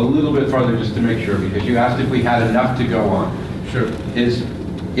this a little bit farther just to make sure, because you asked if we had enough to go on. Sure. Is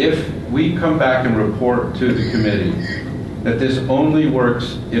if we come back and report to the committee that this only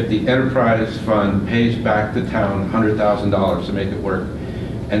works if the enterprise fund pays back the town $100,000 to make it work,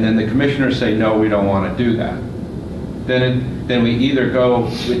 and then the commissioners say, no, we don't want to do that, then we either go,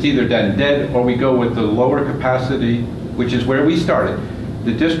 it's either dead, or we go with the lower capacity, which is where we started.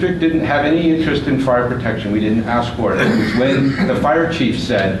 The district didn't have any interest in fire protection. We didn't ask for it. It was when the fire chief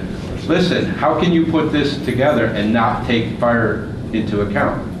said, listen, how can you put this together and not take fire into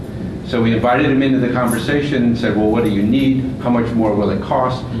account? So we invited him into the conversation and said, well, what do you need? How much more will it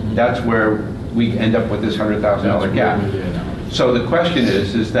cost? That's where we end up with this $100,000 gap. So the question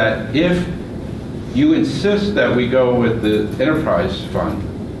is that if you insist that we go with the enterprise fund,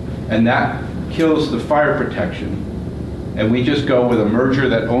 and that kills the fire protection, and we just go with a merger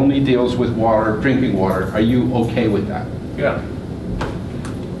that only deals with water, drinking water, are you okay with that? Yeah.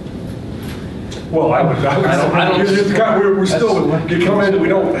 Well, I don't, we're still, you come in, we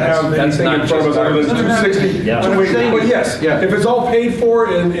don't have That's anything in not front of us just other than 260. Yeah. But yes, if it's all paid for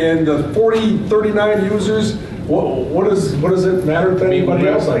and the 39 users, what does it matter to anybody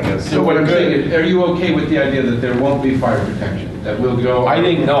else, I guess? So what I'm saying is, are you okay with the idea that there won't be fire protection? That we'll go? I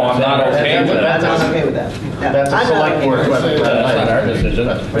think, No, I'm not okay with that. I'm okay with that. That's a I'm not select okay board. with that. That's not our decision,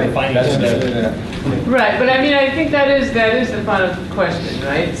 that's the finance decision. Right, but I mean, I think that is the final question,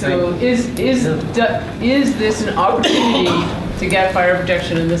 right? So is this an opportunity to get fire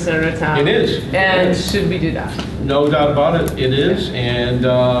protection in the center of town? It is. And should we do that? no doubt about it, it is, and...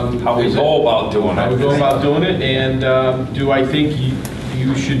 How we go about doing it. How we go about doing it, and do I think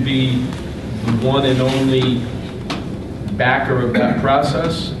you should be the one and only backer of that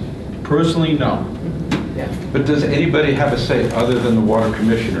process? Personally, no. But does anybody have a say other than the water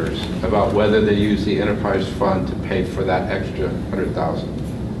commissioners about whether they use the enterprise fund to pay for that extra 100,000?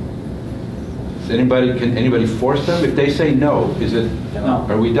 Can anybody force them? If they say no,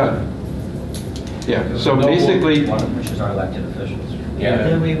 are we done? Yeah, so basically... Water commissioners are elected officials. Yeah.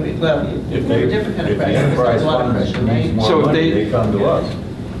 Then well, If we're they, a different kind of if the pressure. enterprise There's a lot of fund pressure, needs right? more So if money, they- they come to us.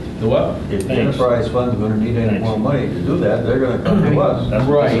 The what? If the Thanks. enterprise fund's gonna need any more money to do that, they're gonna come to us. That's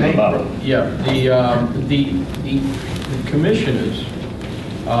what this is about. Yeah, the commissioners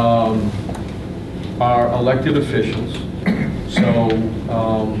are elected officials, so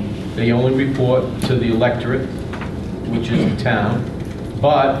they only report to the electorate, which is the town.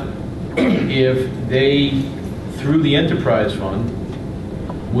 But if they, through the enterprise fund,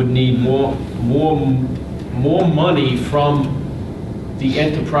 would need more money from the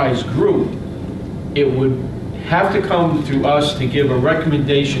enterprise group, it would have to come through us to give a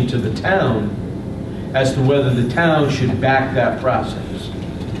recommendation to the town as to whether the town should back that process.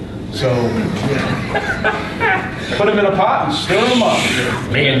 So, Put them in a pot and stir them up.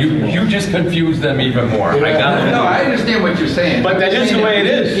 Man, you just confused them even more. I got it. No, I understand what you're saying. But that is the way it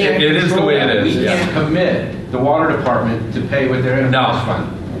is. We can't It is the way it control that. is, We yeah. can't commit the water department to pay with their enterprise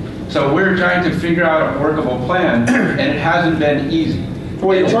fund. So we're trying to figure out a workable plan, and it hasn't been easy.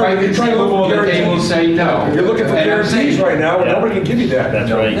 Well, you're trying to look for They will guarantees. say no. You're looking for And I'm guarantees saying- right now, and Yeah. nobody can give you that.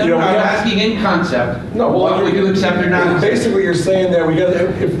 That's right. No, You know, no, we I'm have- asking in concept, No, what would you accept or not accept? Basically, you're saying that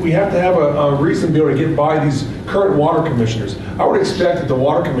if we have to have a reason to be able to get by these current water commissioners, I would expect that the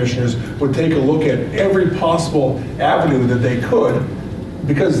water commissioners would take a look at every possible avenue that they could,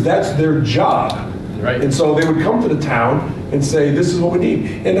 because that's their job. Right. And so they would come to the town and say, this is what we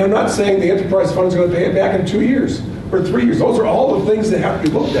need. And I'm not saying the enterprise fund is going to pay it back in 2 years or 3 years. Those are all the things that have to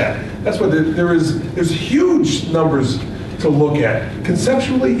be looked at. That's why there's huge numbers to look at.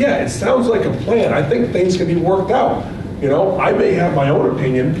 Conceptually, yeah, it sounds like a plan. I think things can be worked out. You know, I may have my own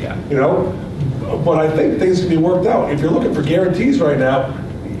opinion, you know, but I think things can be worked out. If you're looking for guarantees right now,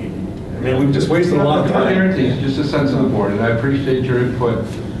 I mean, we've just wasted a lot of time. Guarantees, just a sense of the board, and I appreciate your input.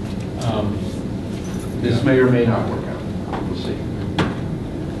 This may or may not work out. We'll see.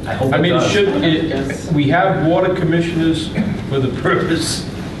 I hope I mean, it does. we have water commissioners for the purpose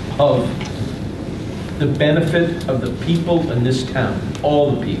of the benefit of the people in this town,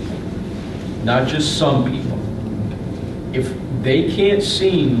 all the people, not just some people. If they can't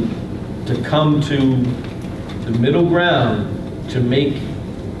seem to come to the middle ground to make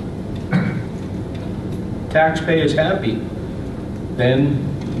taxpayers happy, then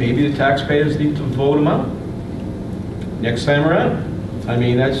maybe the taxpayers need to vote them out next time around. I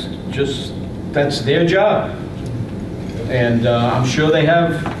mean, that's their job. And I'm sure they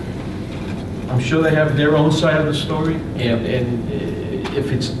have their own side of the story. And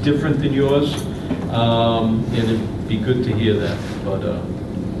if it's different than yours, it'd be good to hear that. But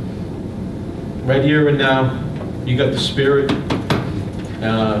right here and now, you got the spirit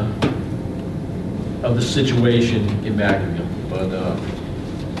of the situation in Mackingham. But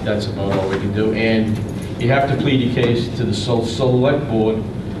that's about all we can do. And you have to plead your case to the select board,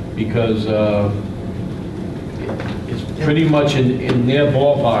 because it's pretty much in their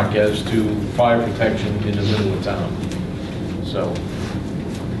ballpark as to fire protection in the middle of town. So.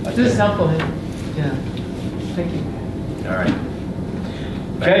 This is helpful. Yeah. Thank you. All right.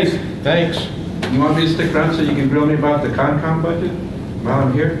 Okay, thanks. You want me to stick around so you can grill me about the Concom budget while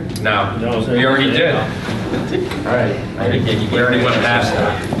I'm here? No, No, we already did. All right. We already went past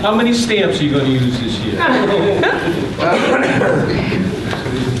that. How many stamps are you going to use this year?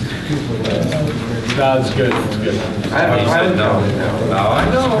 That's good. That's good. I have a filing cabinet now. No, I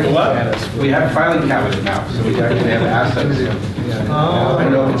know. What? We have a filing cabinet now, so we actually have assets. I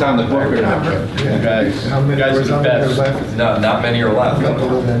don't know if it's on the book or not, but You guys, How many guys are was the on there best. left? No, not many are left.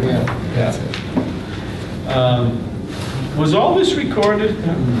 Couple of them, yeah. Was all this recorded?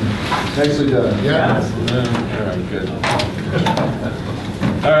 Nicely done. Yeah. All right, good.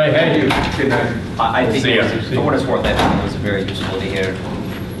 All right, hey. good night. I think, See ya. for what it's worth, I think it was very useful to hear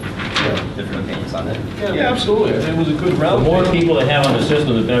different opinions on it. Yeah, absolutely. It was a good The round. more people that have on the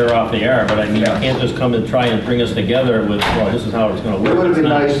system, the better off they are, but I mean, you can't just come and try and bring us together with, well, this is how it's gonna It work. would have It's been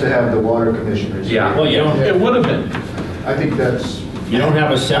not- nice to have the water commissioners. Yeah. Well, you don't, It would have been. I think that's, you don't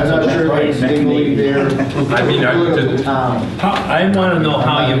have a I'm sense not of sure that it's price. legally there. I mean, I wanna know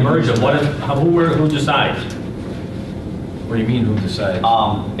how you merge them, who decides? What do you mean, who decides?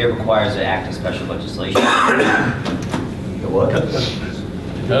 It requires an act of special legislation.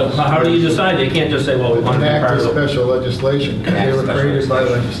 How do you decide? They can't just say, well, we want to be Enact part of of the... special legislation, because they were created by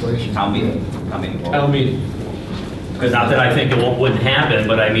legislation. Town meeting. Town meeting. Town meeting. Because not that I think it wouldn't happen,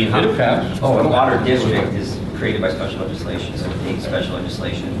 but I mean, how... It'll pass. Oh, the water district is created by special legislation, so it takes special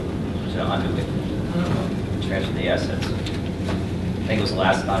legislation to undo it. Transfer the assets. I think it was the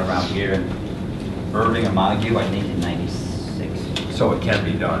last time around here in Irving or Montague, I think in '96. So it can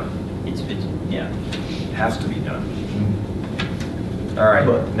be done. It's yeah. It has to be done. All right,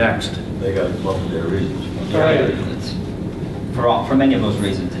 next. They got to come up with their reasons. It's, for many of those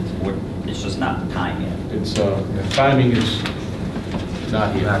reasons, it's just not the time yet. It's, timing is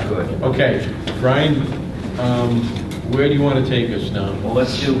not here. Not good. Okay, Brian, where do you want to take us now? Well,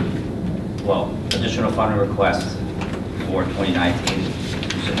 let's do, additional funding requests for 2019.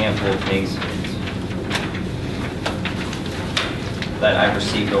 There's a handful of things that I've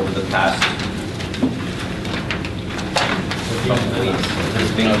received over the past couple weeks.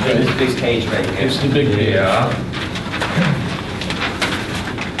 This big page right here. It's the big page. Yeah.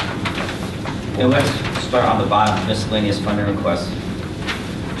 And let's start on the bottom, miscellaneous funding requests.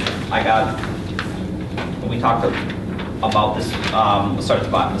 When we talked about this, let's start at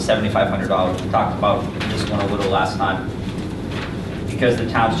the bottom, the $7,500. We talked about this went a little last time. Because the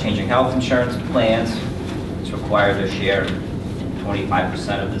town's changing health insurance plans, it's required to share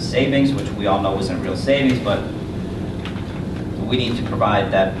 25% of the savings, which we all know isn't real savings, but we need to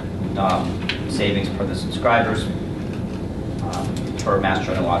provide that savings per the subscribers per Mass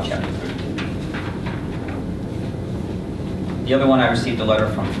General Law, Chapter 32. The other one, I received a letter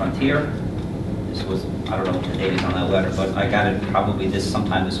from Frontier. This was, I don't know what the date is on that letter, but I got it probably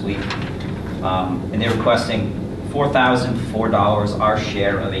sometime this week. And they're requesting $4,004, our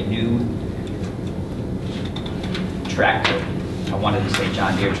share of a new tractor. I wanted to say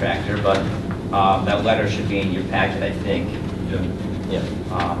John Deere tractor, but that letter should be in your packet, I think. Yeah.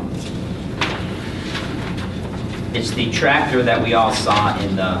 It's the tractor that we all saw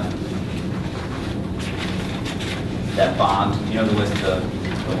in that bond, you know, the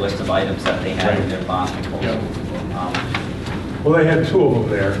list of items that they had in their bond proposal. Well, they had two of them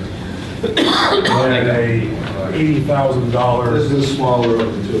there. They had a $80,000. This is the smaller of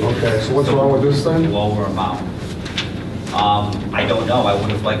the two. Okay, so what's wrong with this thing? Lower amount. I don't know. I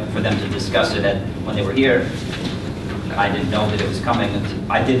would have liked for them to discuss it when they were here. I didn't know that it was coming.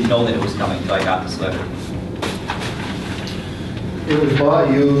 I didn't know that it was coming until I got this letter. It was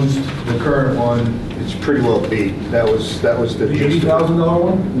bought used, the current one, it's pretty well beat. That was the $80,000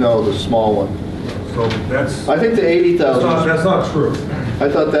 one? No, the small one. So that's... I think the 80,000... That's not true. I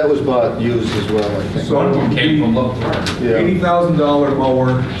thought that was bought used as well, I think. So Came from Look Park. Yeah. $80,000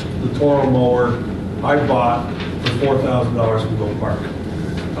 mower, the Toro mower, I bought for $4,000 from Mill Park,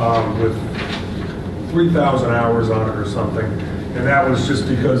 with 3,000 hours on it or something. And that was just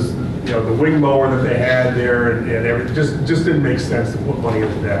because, you know, the wing mower that they had there and everything just didn't make sense to put money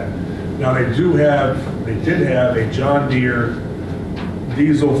into that. Now they did have a John Deere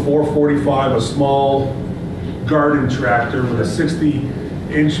diesel 445, a small garden tractor with a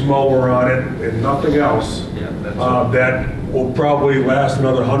 60-inch mower on it and nothing else. That will probably last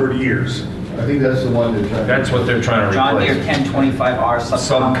another 100 years. I think that's the one they're trying to... That's what they're trying to John replace. Deere 1025R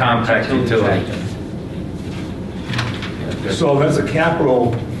Subcompact utility. So that's a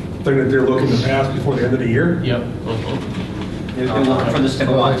capital thing that they're looking to pass before the end of the year? Yep. They're looking for this to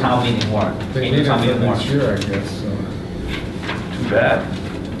go on town meeting warrant. They need it for next year, I guess, so. Too bad.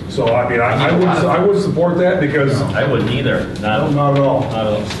 So, I mean, I would support that because... I wouldn't either. Not at all. Not at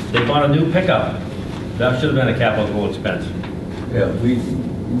all. They bought a new pickup. That should have been a capital expense. Yeah, we've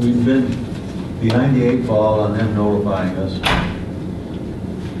been behind the 8 ball on them notifying us.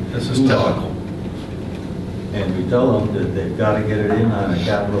 This is typical. And we tell them that they've got to get it in on a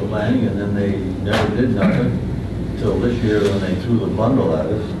capital planning, and then they never did nothing until this year when they threw the bundle at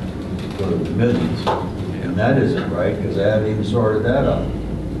us for the millions. And that isn't right, because they haven't even sorted that out.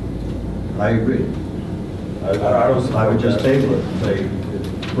 I agree. I would just table it, say,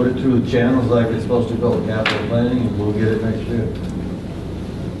 put it through the channels like it's supposed to go, capital planning, and we'll get it next year.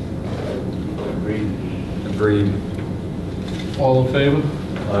 Agreed. All in favor?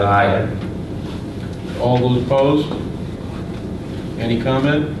 Aye. All those opposed? Any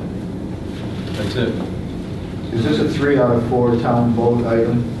comment? That's it. Is this a 3 out of 4 town vote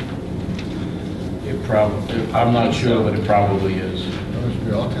item? It probably, I'm not sure, but it probably is. That should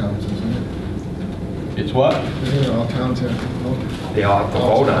be all towns, isn't it? It's what? Yeah, all towns have to vote. They all have to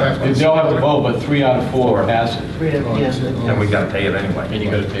vote on it. They all have to vote, but 3 out of 4 pass it. And we gotta pay it anyway. And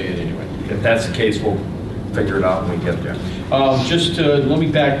you gotta pay it anyway. If that's the case, we'll figure it out when we get there. Let me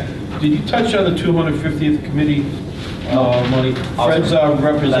back, did you touch on the 250th committee money? Fred's our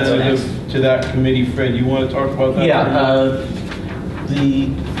representative to that committee. Fred, you want to talk about that? Yeah, the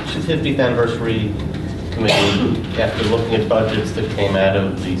 250th anniversary committee, after looking at budgets that came out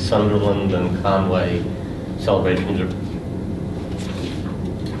of the Sunderland and Conway celebrations,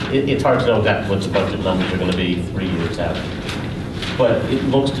 it's hard to know exactly what the budget numbers are going to be 3 years out. But it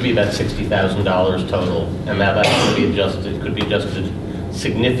looks to be about $60,000 total, and now that's going to be adjusted, could be adjusted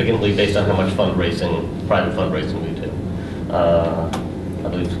significantly based on how much fundraising, private fundraising we do. I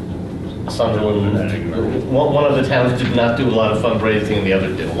believe Sunderland, one of the towns did not do a lot of fundraising, and the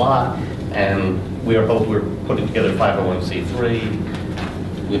other did a lot. And we're putting together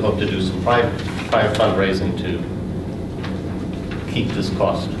 501c3. We hope to do some private fundraising to keep this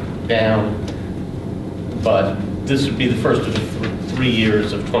cost down. But this would be the first of the 3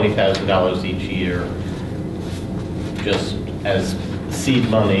 years of $20,000 each year, just as seed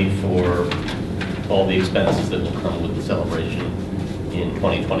money for all the expenses that will come with the celebration in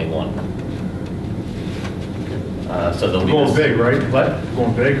 2021. So they'll be Going big, right? What?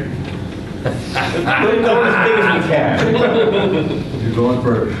 Going big? We're going as big as we can. You're going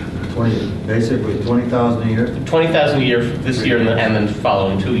for basically 20,000 a year? 20,000 a year for this year and then the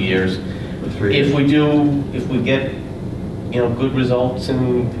following 2 years. 3 If years. if we get, good results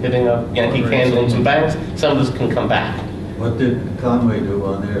in hitting up Yankee Candle and some banks, some of this can come back. What did Conway do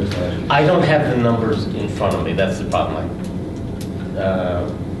on theirs last year? I don't have the numbers in front of me, that's the problem.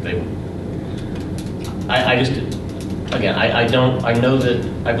 I just, again, I know that,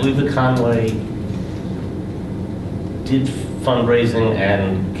 I believe that Conway did fundraising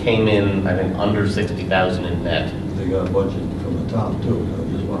and came in, I think, under 60,000 in net. They got a budget from the town too, so I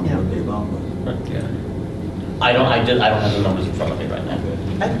just wondering what the amount was. Yeah. I don't have the numbers in front of me right now.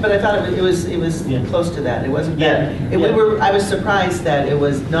 But I thought it was close to that. It wasn't that. Yeah. I was surprised that it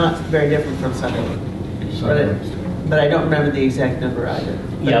was not very different from Sunderland. But I don't remember the exact number either.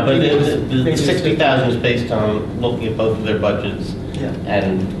 Yeah, but the maybe 60,000 is based on looking at both of their budgets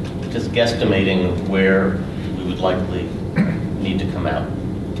and just guesstimating where we would likely need to come out.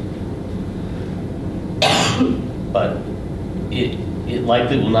 But it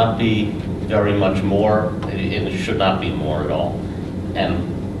likely will not be very much more, and it should not be more at all. And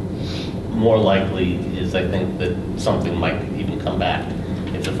more likely is, I think, that something might even come back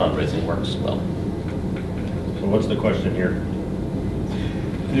if the fundraising works well. So what's the question here?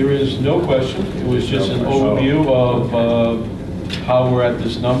 There is no question. It was just an overview of how we're at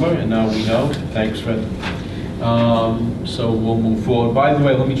this number, and now we know. Thanks, Fred. So we'll move forward. By the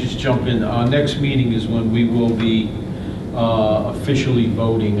way, let me just jump in. Our next meeting is when we will be officially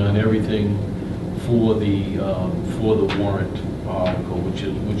voting on everything for the warrant article,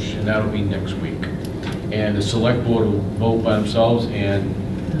 and that'll be next week. And the select board will vote by themselves, and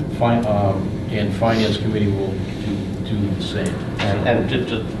finance committee will do the same. And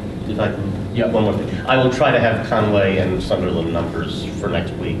just if I can, one more thing. I will try to have Conway and Sunderland numbers for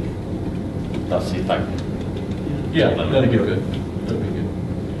next week. I'll see if I can. Yeah, that'll be good. That'll be good.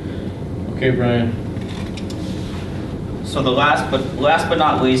 Okay, Brian. So the last but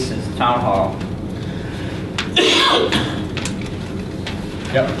not least is town hall.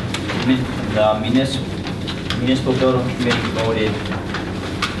 Yep. The municipal building committee voted.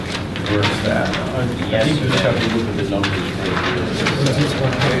 Where's that? I think you just have to look at the numbers for it. It's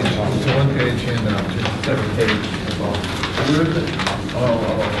one page. It's a one-page handout. Separate page. Where is it?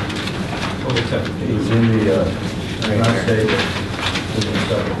 Oh, it's separate It page. was in the, last statement.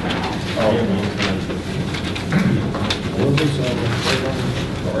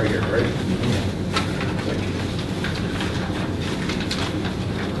 Right here, right?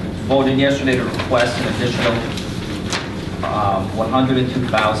 Voted yesterday to request an additional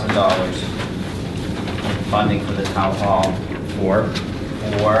 $102,000 in funding for the town hall for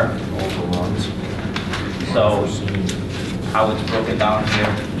overruns. So how it's broken down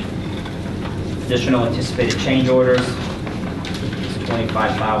here. Additional anticipated change orders is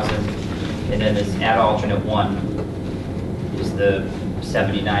 $25,000, and then this add alternate one is the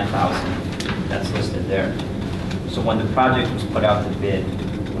 $79,000 that's listed there. So when the project was put out to bid,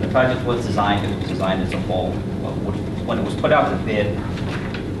 when the project was designed, it was designed as a whole. When it was put out to bid,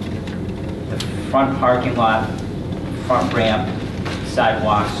 the front parking lot, front ramp,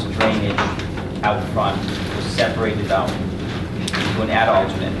 sidewalks, drainage out front was separated out into an add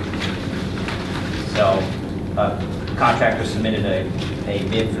alternate. So contractor submitted a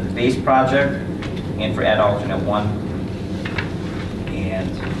bid for the base project and for add alternate one. And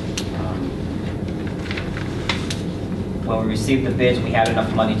when we received the bids, we had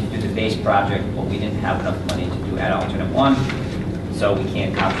enough money to do the base project, but we didn't have enough money to do add alternate one. So we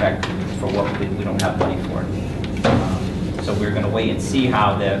can't contract for what we don't have money for. So we're going to wait and see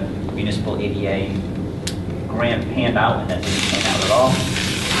how the municipal ADA grant panned out, and that didn't pan out at all.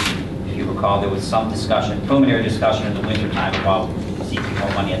 If you recall, there was some discussion, preliminary discussion in the winter time about seeking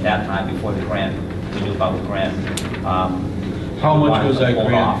more money at that time before the grant, we knew about the grant. How much was that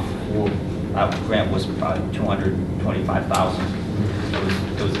grant? The grant was probably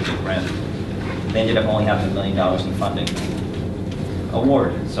 $225,000. It was a big grant. They ended up only having $1 million in funding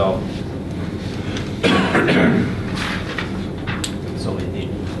awarded, so it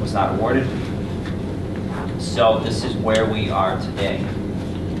was not awarded. So this is where we are today.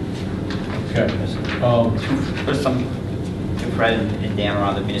 Okay. There's some Fred and Dan are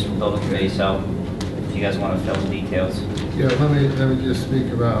on the municipal building committee, so if you guys want to fill in details. Yeah, let me just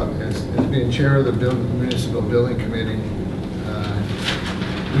speak about, as being chair of the municipal building committee,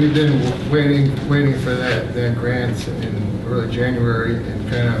 we've been waiting for that grant in early January and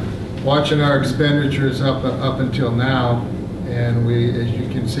kind of watching our expenditures up until now. And as you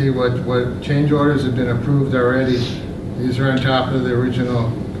can see, what change orders have been approved already. These are on top of the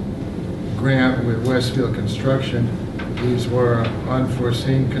original grant with Westfield Construction. These were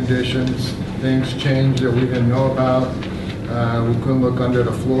unforeseen conditions. Things changed that we didn't know about. We couldn't look under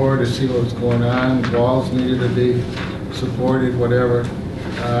the floor to see what was going on. Walls needed to be supported, whatever.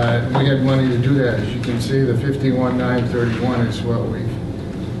 We had money to do that. As you can see, the 51,931 is what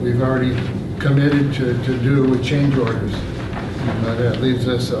we've already committed to do with change orders. That leaves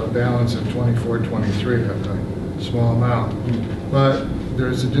us a balance of 2423, a small amount. But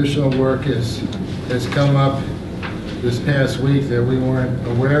there's additional work has come up this past week that we weren't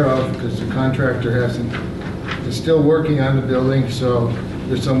aware of because the contractor is still working on the building, so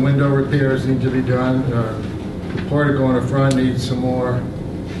there's some window repairs need to be done. The portico in the front needs some more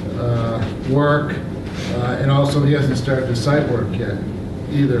work, and also he hasn't started the site work yet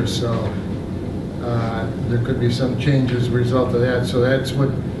either, so there could be some changes as a result of that. So that's what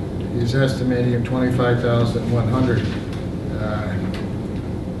he's estimating at 25,100.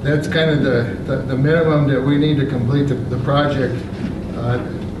 That's kind of the minimum that we need to complete the project.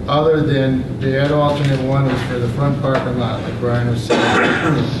 Other than the add alternate one is for the front parking lot, like Brian was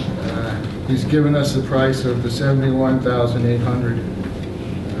saying. He's given us the price of the $71,800.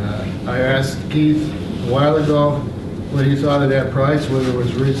 I asked Keith a while ago what he thought of that price, whether it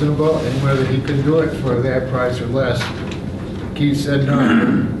was reasonable, and whether he could do it for that price or less. Keith said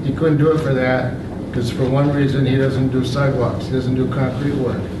no, he couldn't do it for that, because for one reason, he doesn't do sidewalks, he doesn't do concrete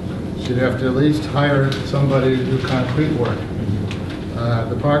work. So you'd have to at least hire somebody to do concrete work.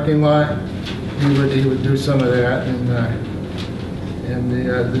 The parking lot, he would do some of that, and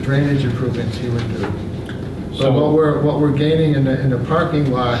the drainage improvements he would do. So what we're gaining in the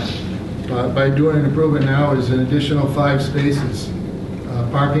parking lot by doing an improvement now is an additional 5 spaces.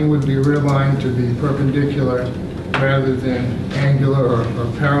 Parking would be realigned to be perpendicular rather than angular or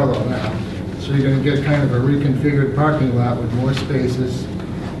parallel now. So you're going to get kind of a reconfigured parking lot with more spaces,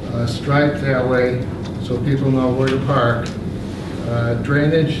 striped that way so people know where to park.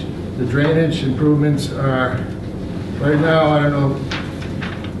 Drainage, the drainage improvements are, right now, I don't know,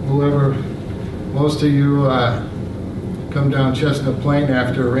 most of you come down Chestnut Plain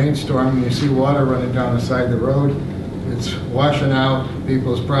after a rainstorm and you see water running down the side of the road. It's washing out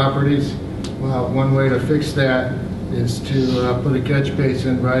people's properties. Well, one way to fix that is to put a catch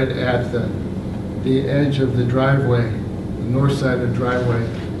basin right at the edge of the driveway, the north side of the driveway,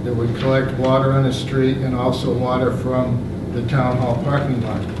 that would collect water on the street and also water from the town hall parking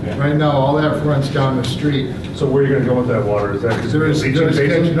lot. Yeah. Right now, all that runs down the street. So where are you going to go with that water? Is that there's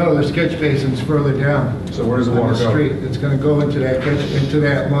catch basins further down. So where does the water go? Street. It's going to go into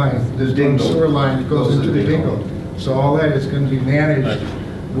that line. There's one sewer line that goes into the dingle. So all that is going to be managed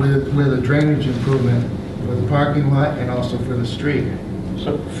with a drainage improvement for the parking lot and also for the street.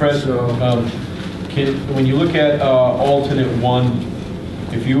 So Fred, when you look at alternate one,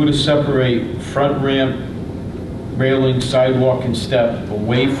 if you were to separate front ramp, railing, sidewalk, and step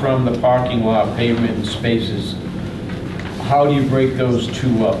away from the parking lot, pavement, and spaces, how do you break those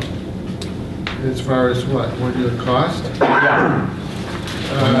two up? As far as what? What do it cost? Yeah.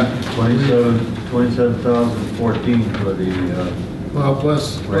 27,014 for the well,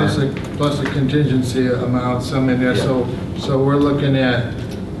 plus a contingency amount, some in there. Yeah. So we're looking at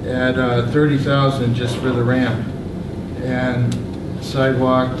 30,000 just for the ramp and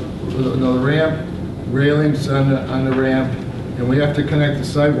sidewalk. No, the ramp, railings on the ramp, and we have to connect the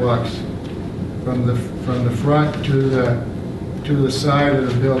sidewalks from the front to the side of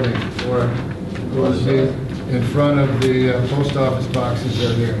the building, or in front of the post office boxes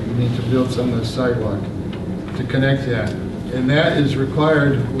that are there. We need to build some of the sidewalk to connect that, and that is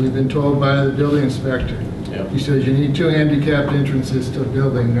required. We've been told by the building inspector. Yep. He says you need 2 handicapped entrances to a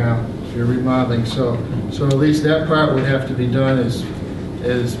building now if you're remodeling. So at least that part would have to be done as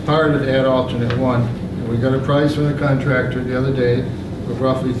part of that alternate one. And we got a price from the contractor the other day of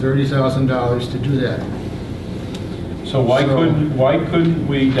roughly $30,000 to do that. So why couldn't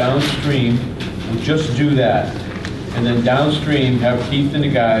we downstream just do that, and then downstream have Keith and the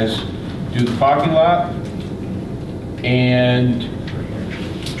guys do the parking lot and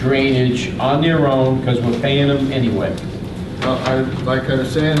drainage on their own, because we're paying them anyway? Well, like I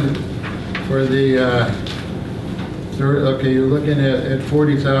was saying, for the okay, you're looking at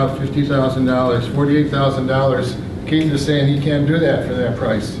 $50,000, $48,000. Keith is saying he can't do that for that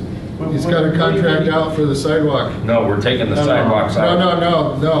price. He's got a contract out for the sidewalk. No, we're taking the sidewalks out.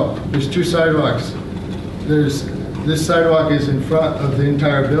 No. There's 2 sidewalks. This sidewalk is in front of the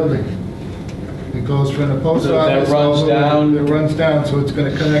entire building. It goes from the post office. That runs down? It runs down, so it's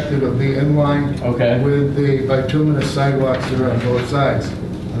going to connect it. It'll be in line with the bituminous sidewalks that are on both sides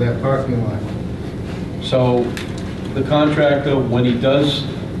of that parking lot. So the contractor, when he does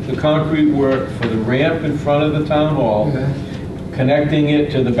the concrete work for the ramp in front of the town hall, connecting it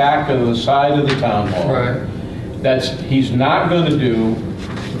to the back of the side of the town hall, he's not gonna do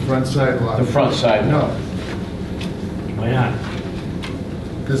The front sidewalk. the front sidewalk. No, Why not?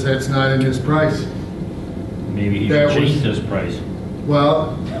 because that's not in his price. Maybe he That should was- change this price.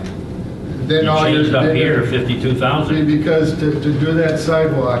 Well, then You all you're... changed up here, 52,000. Because to do that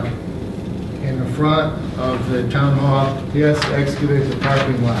sidewalk in the front of the town hall, he has to excavate the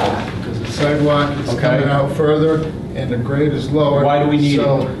parking lot. Because the sidewalk is Okay. coming out further and the grade is lower. Why do we need it?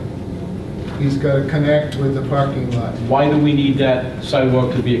 So he's got to connect with the parking lot. Why do we need that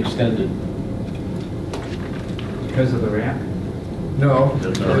sidewalk to be extended? Because of the ramp? No, It's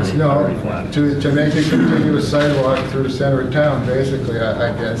it's already flat. to make a continuous sidewalk through the center of town, basically,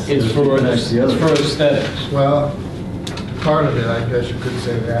 I guess. It's for aesthetics. Well, part of it, I guess you could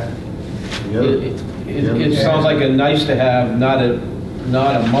say that. It sounds like a nice to have, not a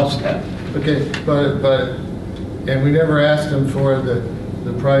must have. Okay, but, and we never asked him for the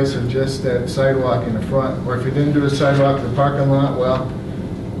price of just that sidewalk in the front, or if he didn't do a sidewalk in the parking lot, well,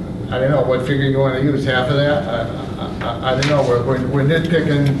 I don't know, what figure you want to use, half of that? I don't know, we're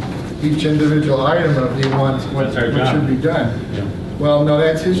nitpicking each individual item of he wants, what That's our job. should be done. Well, no,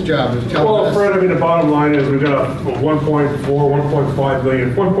 that's his job, is tell Well, us. Fred, I mean, the bottom line is we've got a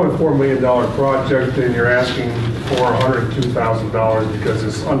 $1.4 million project, and you're asking for $102,000 because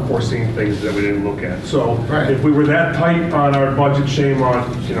it's unforeseen things that we didn't look at. So Right. if we were that tight on our budget, shame on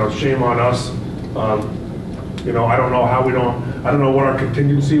us. You know, I don't know how I don't know what our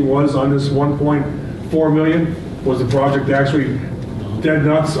contingency was on this 1.4 million. Was the project actually dead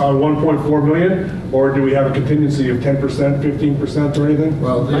nuts on 1.4 million? Or do we have a contingency of 10%, 15% or anything?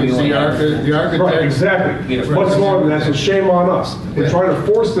 Well, the architect. Right, exactly. What's wrong with that? So shame on us. We're trying to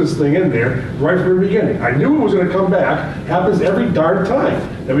force this thing in there right from the beginning. I knew it was going to come back. Happens every darn time.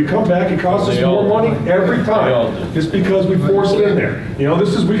 And we come back, it costs us more money every time. Just because we force it in there. You know,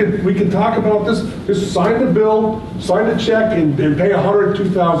 this is, we can talk about this. Just sign the bill, sign the check, and pay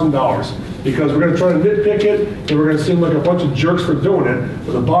 $102,000. Because we're going to try to nitpick it, and we're going to seem like a bunch of jerks for doing it.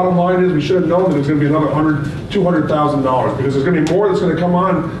 But the bottom line is, we should have known that there's going to be another $200,000, because there's going to be more that's going to come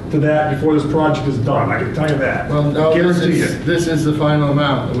on to that before this project is done. I can tell you that. Well, no, Guarantee it. this is the final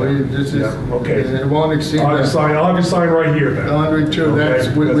amount. This is, okay. It won't exceed I'll that. have you sign right here then. 102, Okay, that's,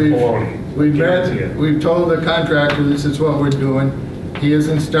 that's baloney. we've told the contractor this is what we're doing. He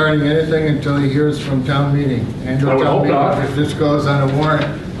isn't starting anything until he hears from town meeting. And I would hope not. if this goes on a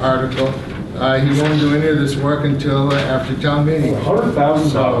warrant article, he won't do any of this work until after town meeting.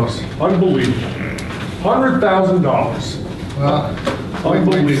 $100,000. Unbelievable. $100,000. Well,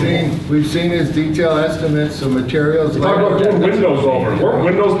 Unbelievable. we've seen his detailed estimates of materials. Talk about doing windows over. Weren't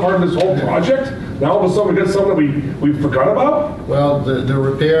windows part of this whole project? Now all of a sudden we got something that we forgot about? Well, the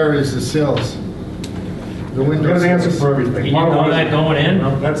repair is the sills. The We windows. got an answer for everything. You didn't know that going in?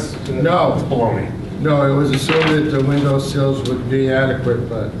 That's No. baloney. No, it was assumed that the window sills would be adequate,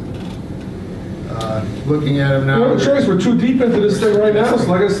 but looking at them No now. choice, we're too deep into this thing right now, so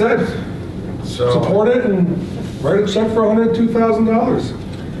like I said, So, support it and write a check for $102,000.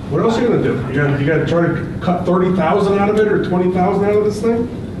 What else are you gonna do? You gotta try to cut 30,000 out of it or 20,000 out of this thing?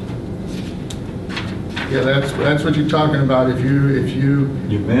 yeah, that's what you're talking about. If you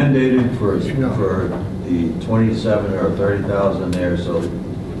You mandated for the 27 or 30,000 there, so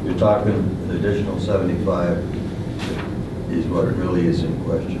you're talking an additional 75 is what really is in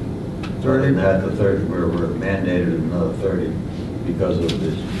question. Other than that, the 30, we're mandated another 30 because of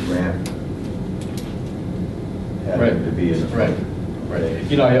this ramp having to be in the front. Right.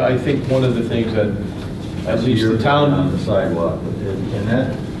 You know, I think one of the things that, at least the town, on the sidewalk, and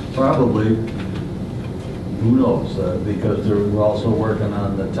that probably, who knows, because they're also working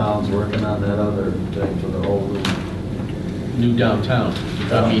on, the town's working on that other thing for the whole new downtown.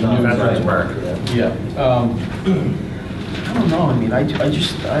 I mean, downtown new Veterans Park. Yeah. I don't know, I mean,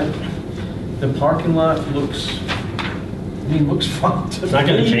 the parking lot looks fun to me. It's not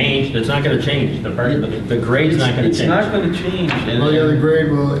gonna change, it's not gonna change, the grade's not gonna change. It's not gonna change. Well, yeah, the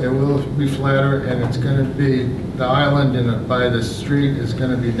grade will be flatter, and it's gonna be, the island by the street is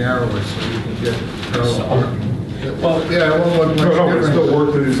gonna be narrower, so you can get parallel parking. Well, Yeah, it won't look much No, it's still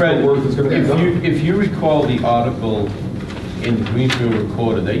different. work, it's Fred, still work that's gonna be done. if you recall the article in the Greenfield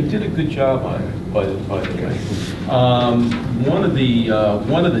Recorder, they did a good job on it, by the way. One of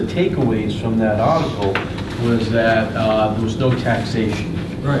the takeaways from that article was that there was no taxation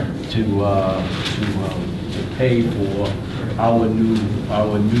Right. to pay for our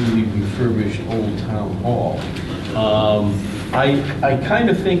newly refurbished Old Town Hall. I kind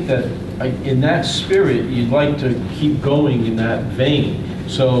of think that in that spirit, you'd like to keep going in that vein.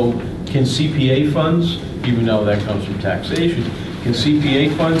 So can CPA funds, even though that comes from taxation, can CPA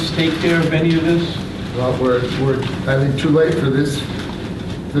funds take care of any of this? Well, we're, I think, too late for this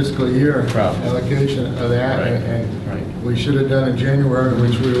fiscal year allocation of that, and we should have done in January,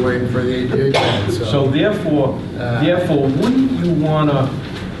 which we were waiting for the ADA grant, So therefore, wouldn't you want to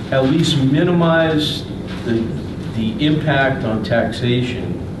at least minimize the impact on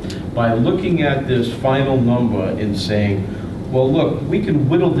taxation by looking at this final number and saying, well, look, we can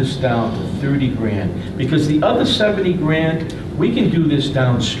whittle this down to 30 grand, because the other 70 grand, we can do this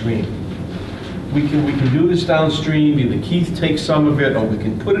downstream. We can do this downstream, either Keith takes some of it, or we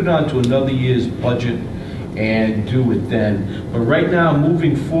can put it onto another year's budget and do it then. But right now,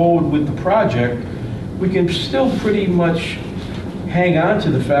 moving forward with the project, we can still pretty much hang on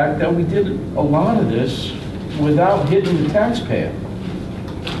to the fact that we did a lot of this without hitting the taxpayer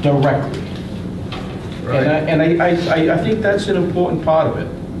directly. Right. And I think that's an important part of it.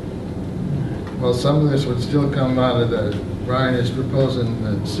 Well, some of this would still come out of the, Brian is proposing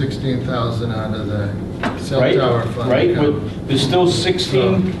the 16,000 out of the cell Right, tower fund. right, but there's still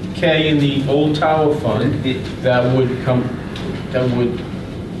 16K in the old tower fund that would come, that would...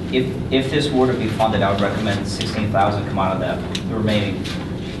 If this were to be funded, I would recommend 16,000 come out of that, the remaining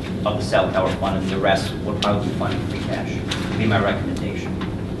of the cell tower fund, and the rest would probably be funded free cash, would be my recommendation.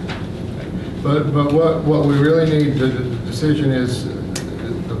 But what we really need, the decision is,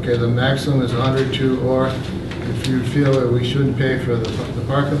 okay, the maximum is 102, or if you feel that we shouldn't pay for the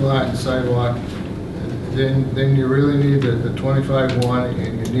parking lot and sidewalk, then you really need the 25-1,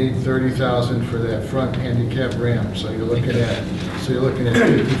 and you need 30,000 for that front handicap ramp. So you're looking at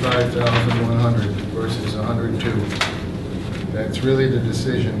 55,100 versus 102. That's really the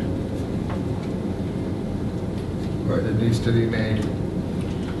decision that needs to be made.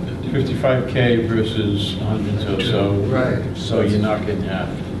 55K versus 102, so, right. So you're not getting half.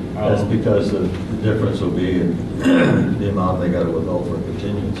 That's because the difference will be in the amount they got to withhold for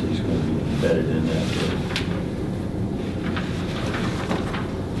contingency is going to be embedded in that.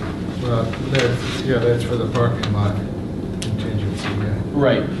 Well, that's for the parking lot contingency, yeah.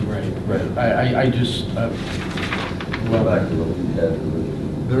 Right. I just, Well, back to what we had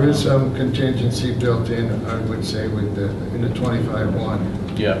originally. There is some contingency built in, I would say, with in the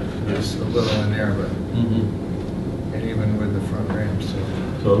 25-1. Yeah. There's a little in there, but, and even with the front ramp, so.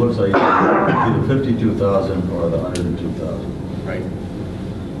 So it looks like either 52,000 or the 102,000. Right.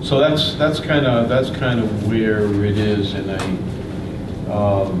 So that's kind of where it is, and I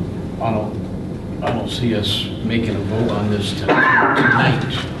don't see us making a vote on this tonight,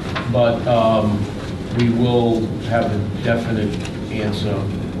 but we will have a definite answer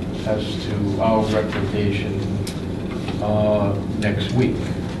as to our recommendation next week.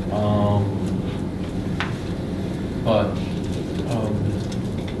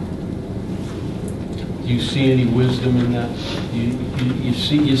 Do you see any wisdom in that? You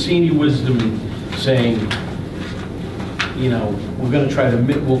see any wisdom in saying, you know, we're going to try to,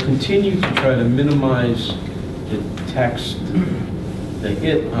 we'll continue to try to minimize the the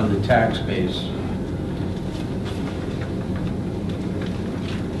hit on the tax base?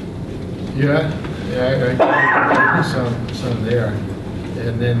 Yeah, I some there.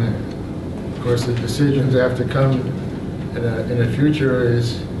 And then, of course, the decisions have to come in the future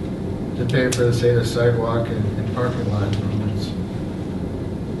is to pay for, say, the sidewalk and parking lot improvements.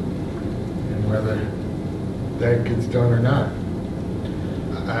 And whether that gets done or not.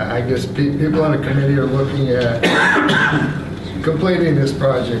 I guess people on the committee are looking at completing this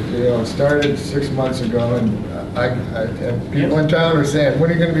project. You know, it started 6 months ago, and and people in town are saying, when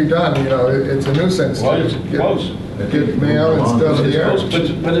are you going to be done? You know, it's a nuisance. Well, it's close. Get mail and stuff here.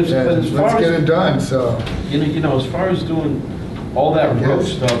 Let's get it done, so. You know, as far as doing all that road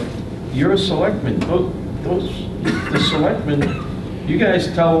stuff, you're a selectman. The selectmen, you guys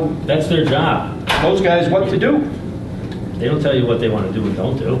tell... That's their job. Those guys what to do. They don't tell you what they want to do and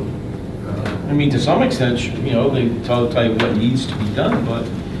don't do. I mean, to some extent, you know, they tell you what needs to be done, but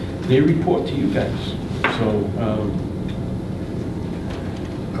they report to you guys. So,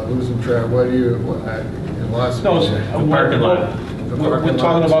 I'm losing track. What do you, I lost? No, the parking lot. We're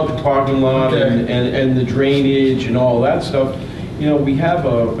talking about the parking lot and the drainage and all that stuff. You know, we have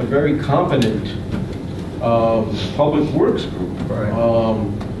a very competent public works group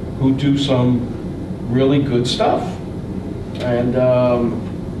who do some really good stuff. And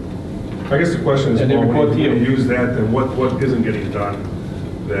I guess the question is, and they well, report when to you you. use that, then what isn't getting done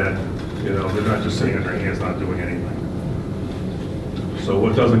that, you know, they're not just sitting on their hands not doing anything? So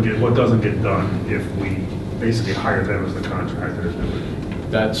what doesn't get done if we basically hire them as the contractor to do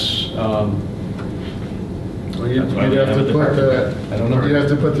it? That's, Well, you'd have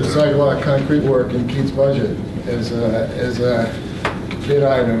to put the sidewalk concrete work in Keith's budget as a bid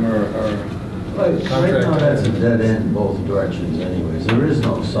item or Right now, that's a dead end both directions anyways. There is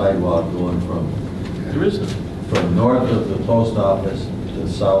no sidewalk going There isn't. from north of the post office to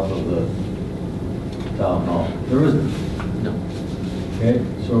south of the town hall. There isn't. No. Okay,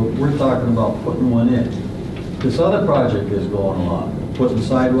 so we're talking about putting one in. This other project is going along, putting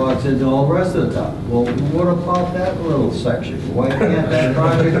sidewalks into all the rest of the town. Well, what about that little section? Why can't that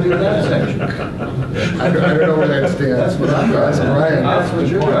project do that section? I don't know where that stands. That's what I'm driving at. Right. That's what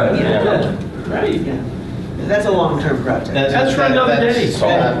you're driving at. Right. Yeah. That's a long-term project. That's for another day.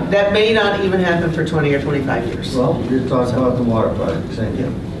 That may not even happen for 20 or 25 years. Well, you're talking about the water project, same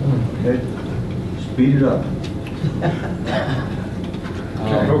thing. Okay? Speed it up.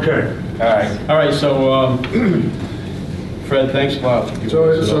 Okay. All right, so, Fred, thanks a lot.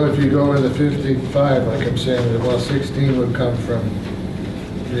 So if you go to the 55, like I'm saying, well, 16 would come from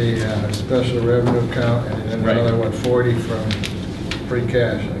the special revenue account, and then Right. another 140 from free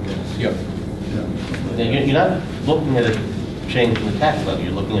cash, I guess. Yep. Now, you're not looking at a change in the tax levy,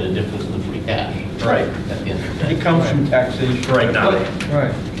 you're looking at a difference in the free cash. Right. At the end of the day. It comes from taxation. Right now. Right.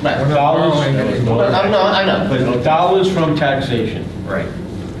 Right. We're not Dollars. borrowing anymore. But I know. But dollars from taxation. Right.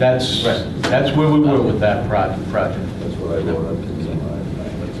 That's where we were with that project. That's what I wrote up to tonight.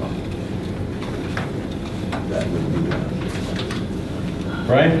 That would be done.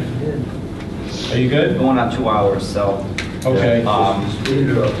 Right? Are you good? Going on 2 hours, so. Okay. Speed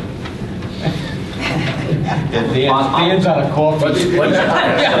it up. Dan's out of coffee. It's just doing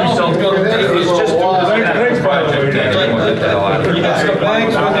Thanks, by the way. Yes,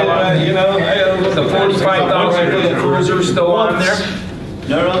 thanks for The 45,000 for the cruiser still on there?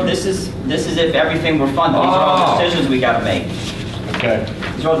 No, this is if everything were funded. These are all decisions we gotta make. Okay.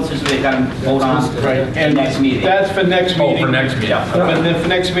 These are all decisions we gotta vote on Right. in next meeting. That's for next Oh, meeting. for next meeting. But then for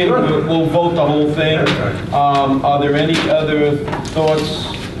next meeting, we'll vote the whole thing. Are there any other thoughts,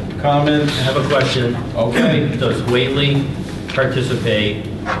 comments? I have a question. Okay. Does Whately participate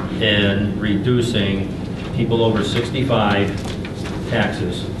in reducing people over 65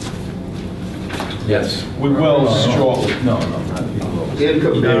 taxes? Yes. We will shortly. No, not people.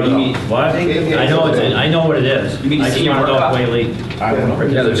 Income You mean, what? I know what it is. You mean I just senior want to know if work-up? Whately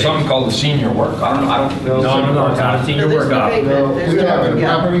Yeah, there's something called the senior work. I don't know. No, it's not a senior There's work-up. no payment. No, There's we have no- a yeah.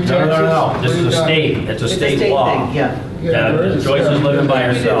 property No, taxes. this is a state, it's a state law. thing, yeah. Yeah, there That is. Joyce is living by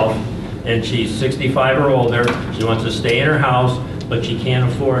herself, and she's 65 or older, she wants to stay in her house, but she can't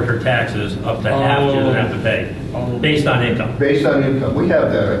afford her taxes up to half she doesn't have to pay, based on income. Based on income, we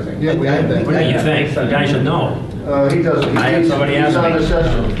have that, I think. Yeah, we have that. What do you think? The guy should know. He doesn't. I had somebody He's ask on me.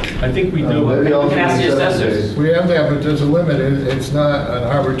 assessor. I think we do. Maybe I'll Can ask the give you 7 assessors. days. We have that, but there's a limit. It's not an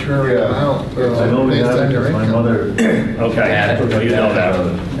arbitrary Yeah. amount I know we based have on it your because my income. mother. Okay, so you know that.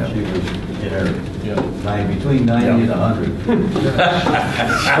 She was in her, between 90 and 100.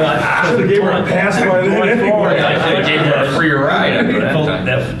 Should've gave her a pass by then Going forward, anyway. I think Gave her a free ride after that time.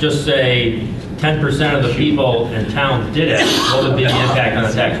 if just say 10% of the people in town did it, what would be the impact on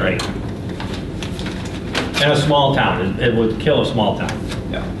the tax rate? In a small town, it would kill a small town.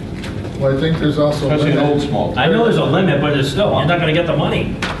 Well, I think there's also. a Especially an limit. old small. I know there's a limit, but it's still, you're not gonna get the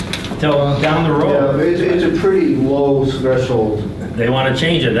money till down the Yeah, road. it's a pretty low threshold. They wanna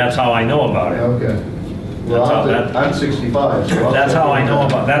change it, that's how I know about it. Okay. Well, That's how that- I'm 65, so. I'll That's take how I it. know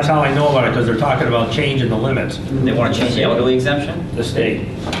about, that's how I know about it, because they're talking about changing the limits, They wanna change the elderly exemption? the state.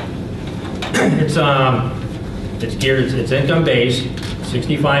 It's geared, it's income based,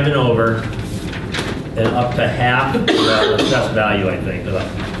 65 and over, and up to half the assessed value, I think, of the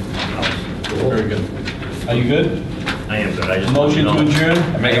house. Very good. Are you good? I am good, I just. Motion to adjourn?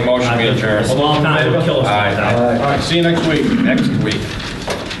 I make a motion to adjourn. A small town would kill a small Aye. town. All right, see you next week. Next week.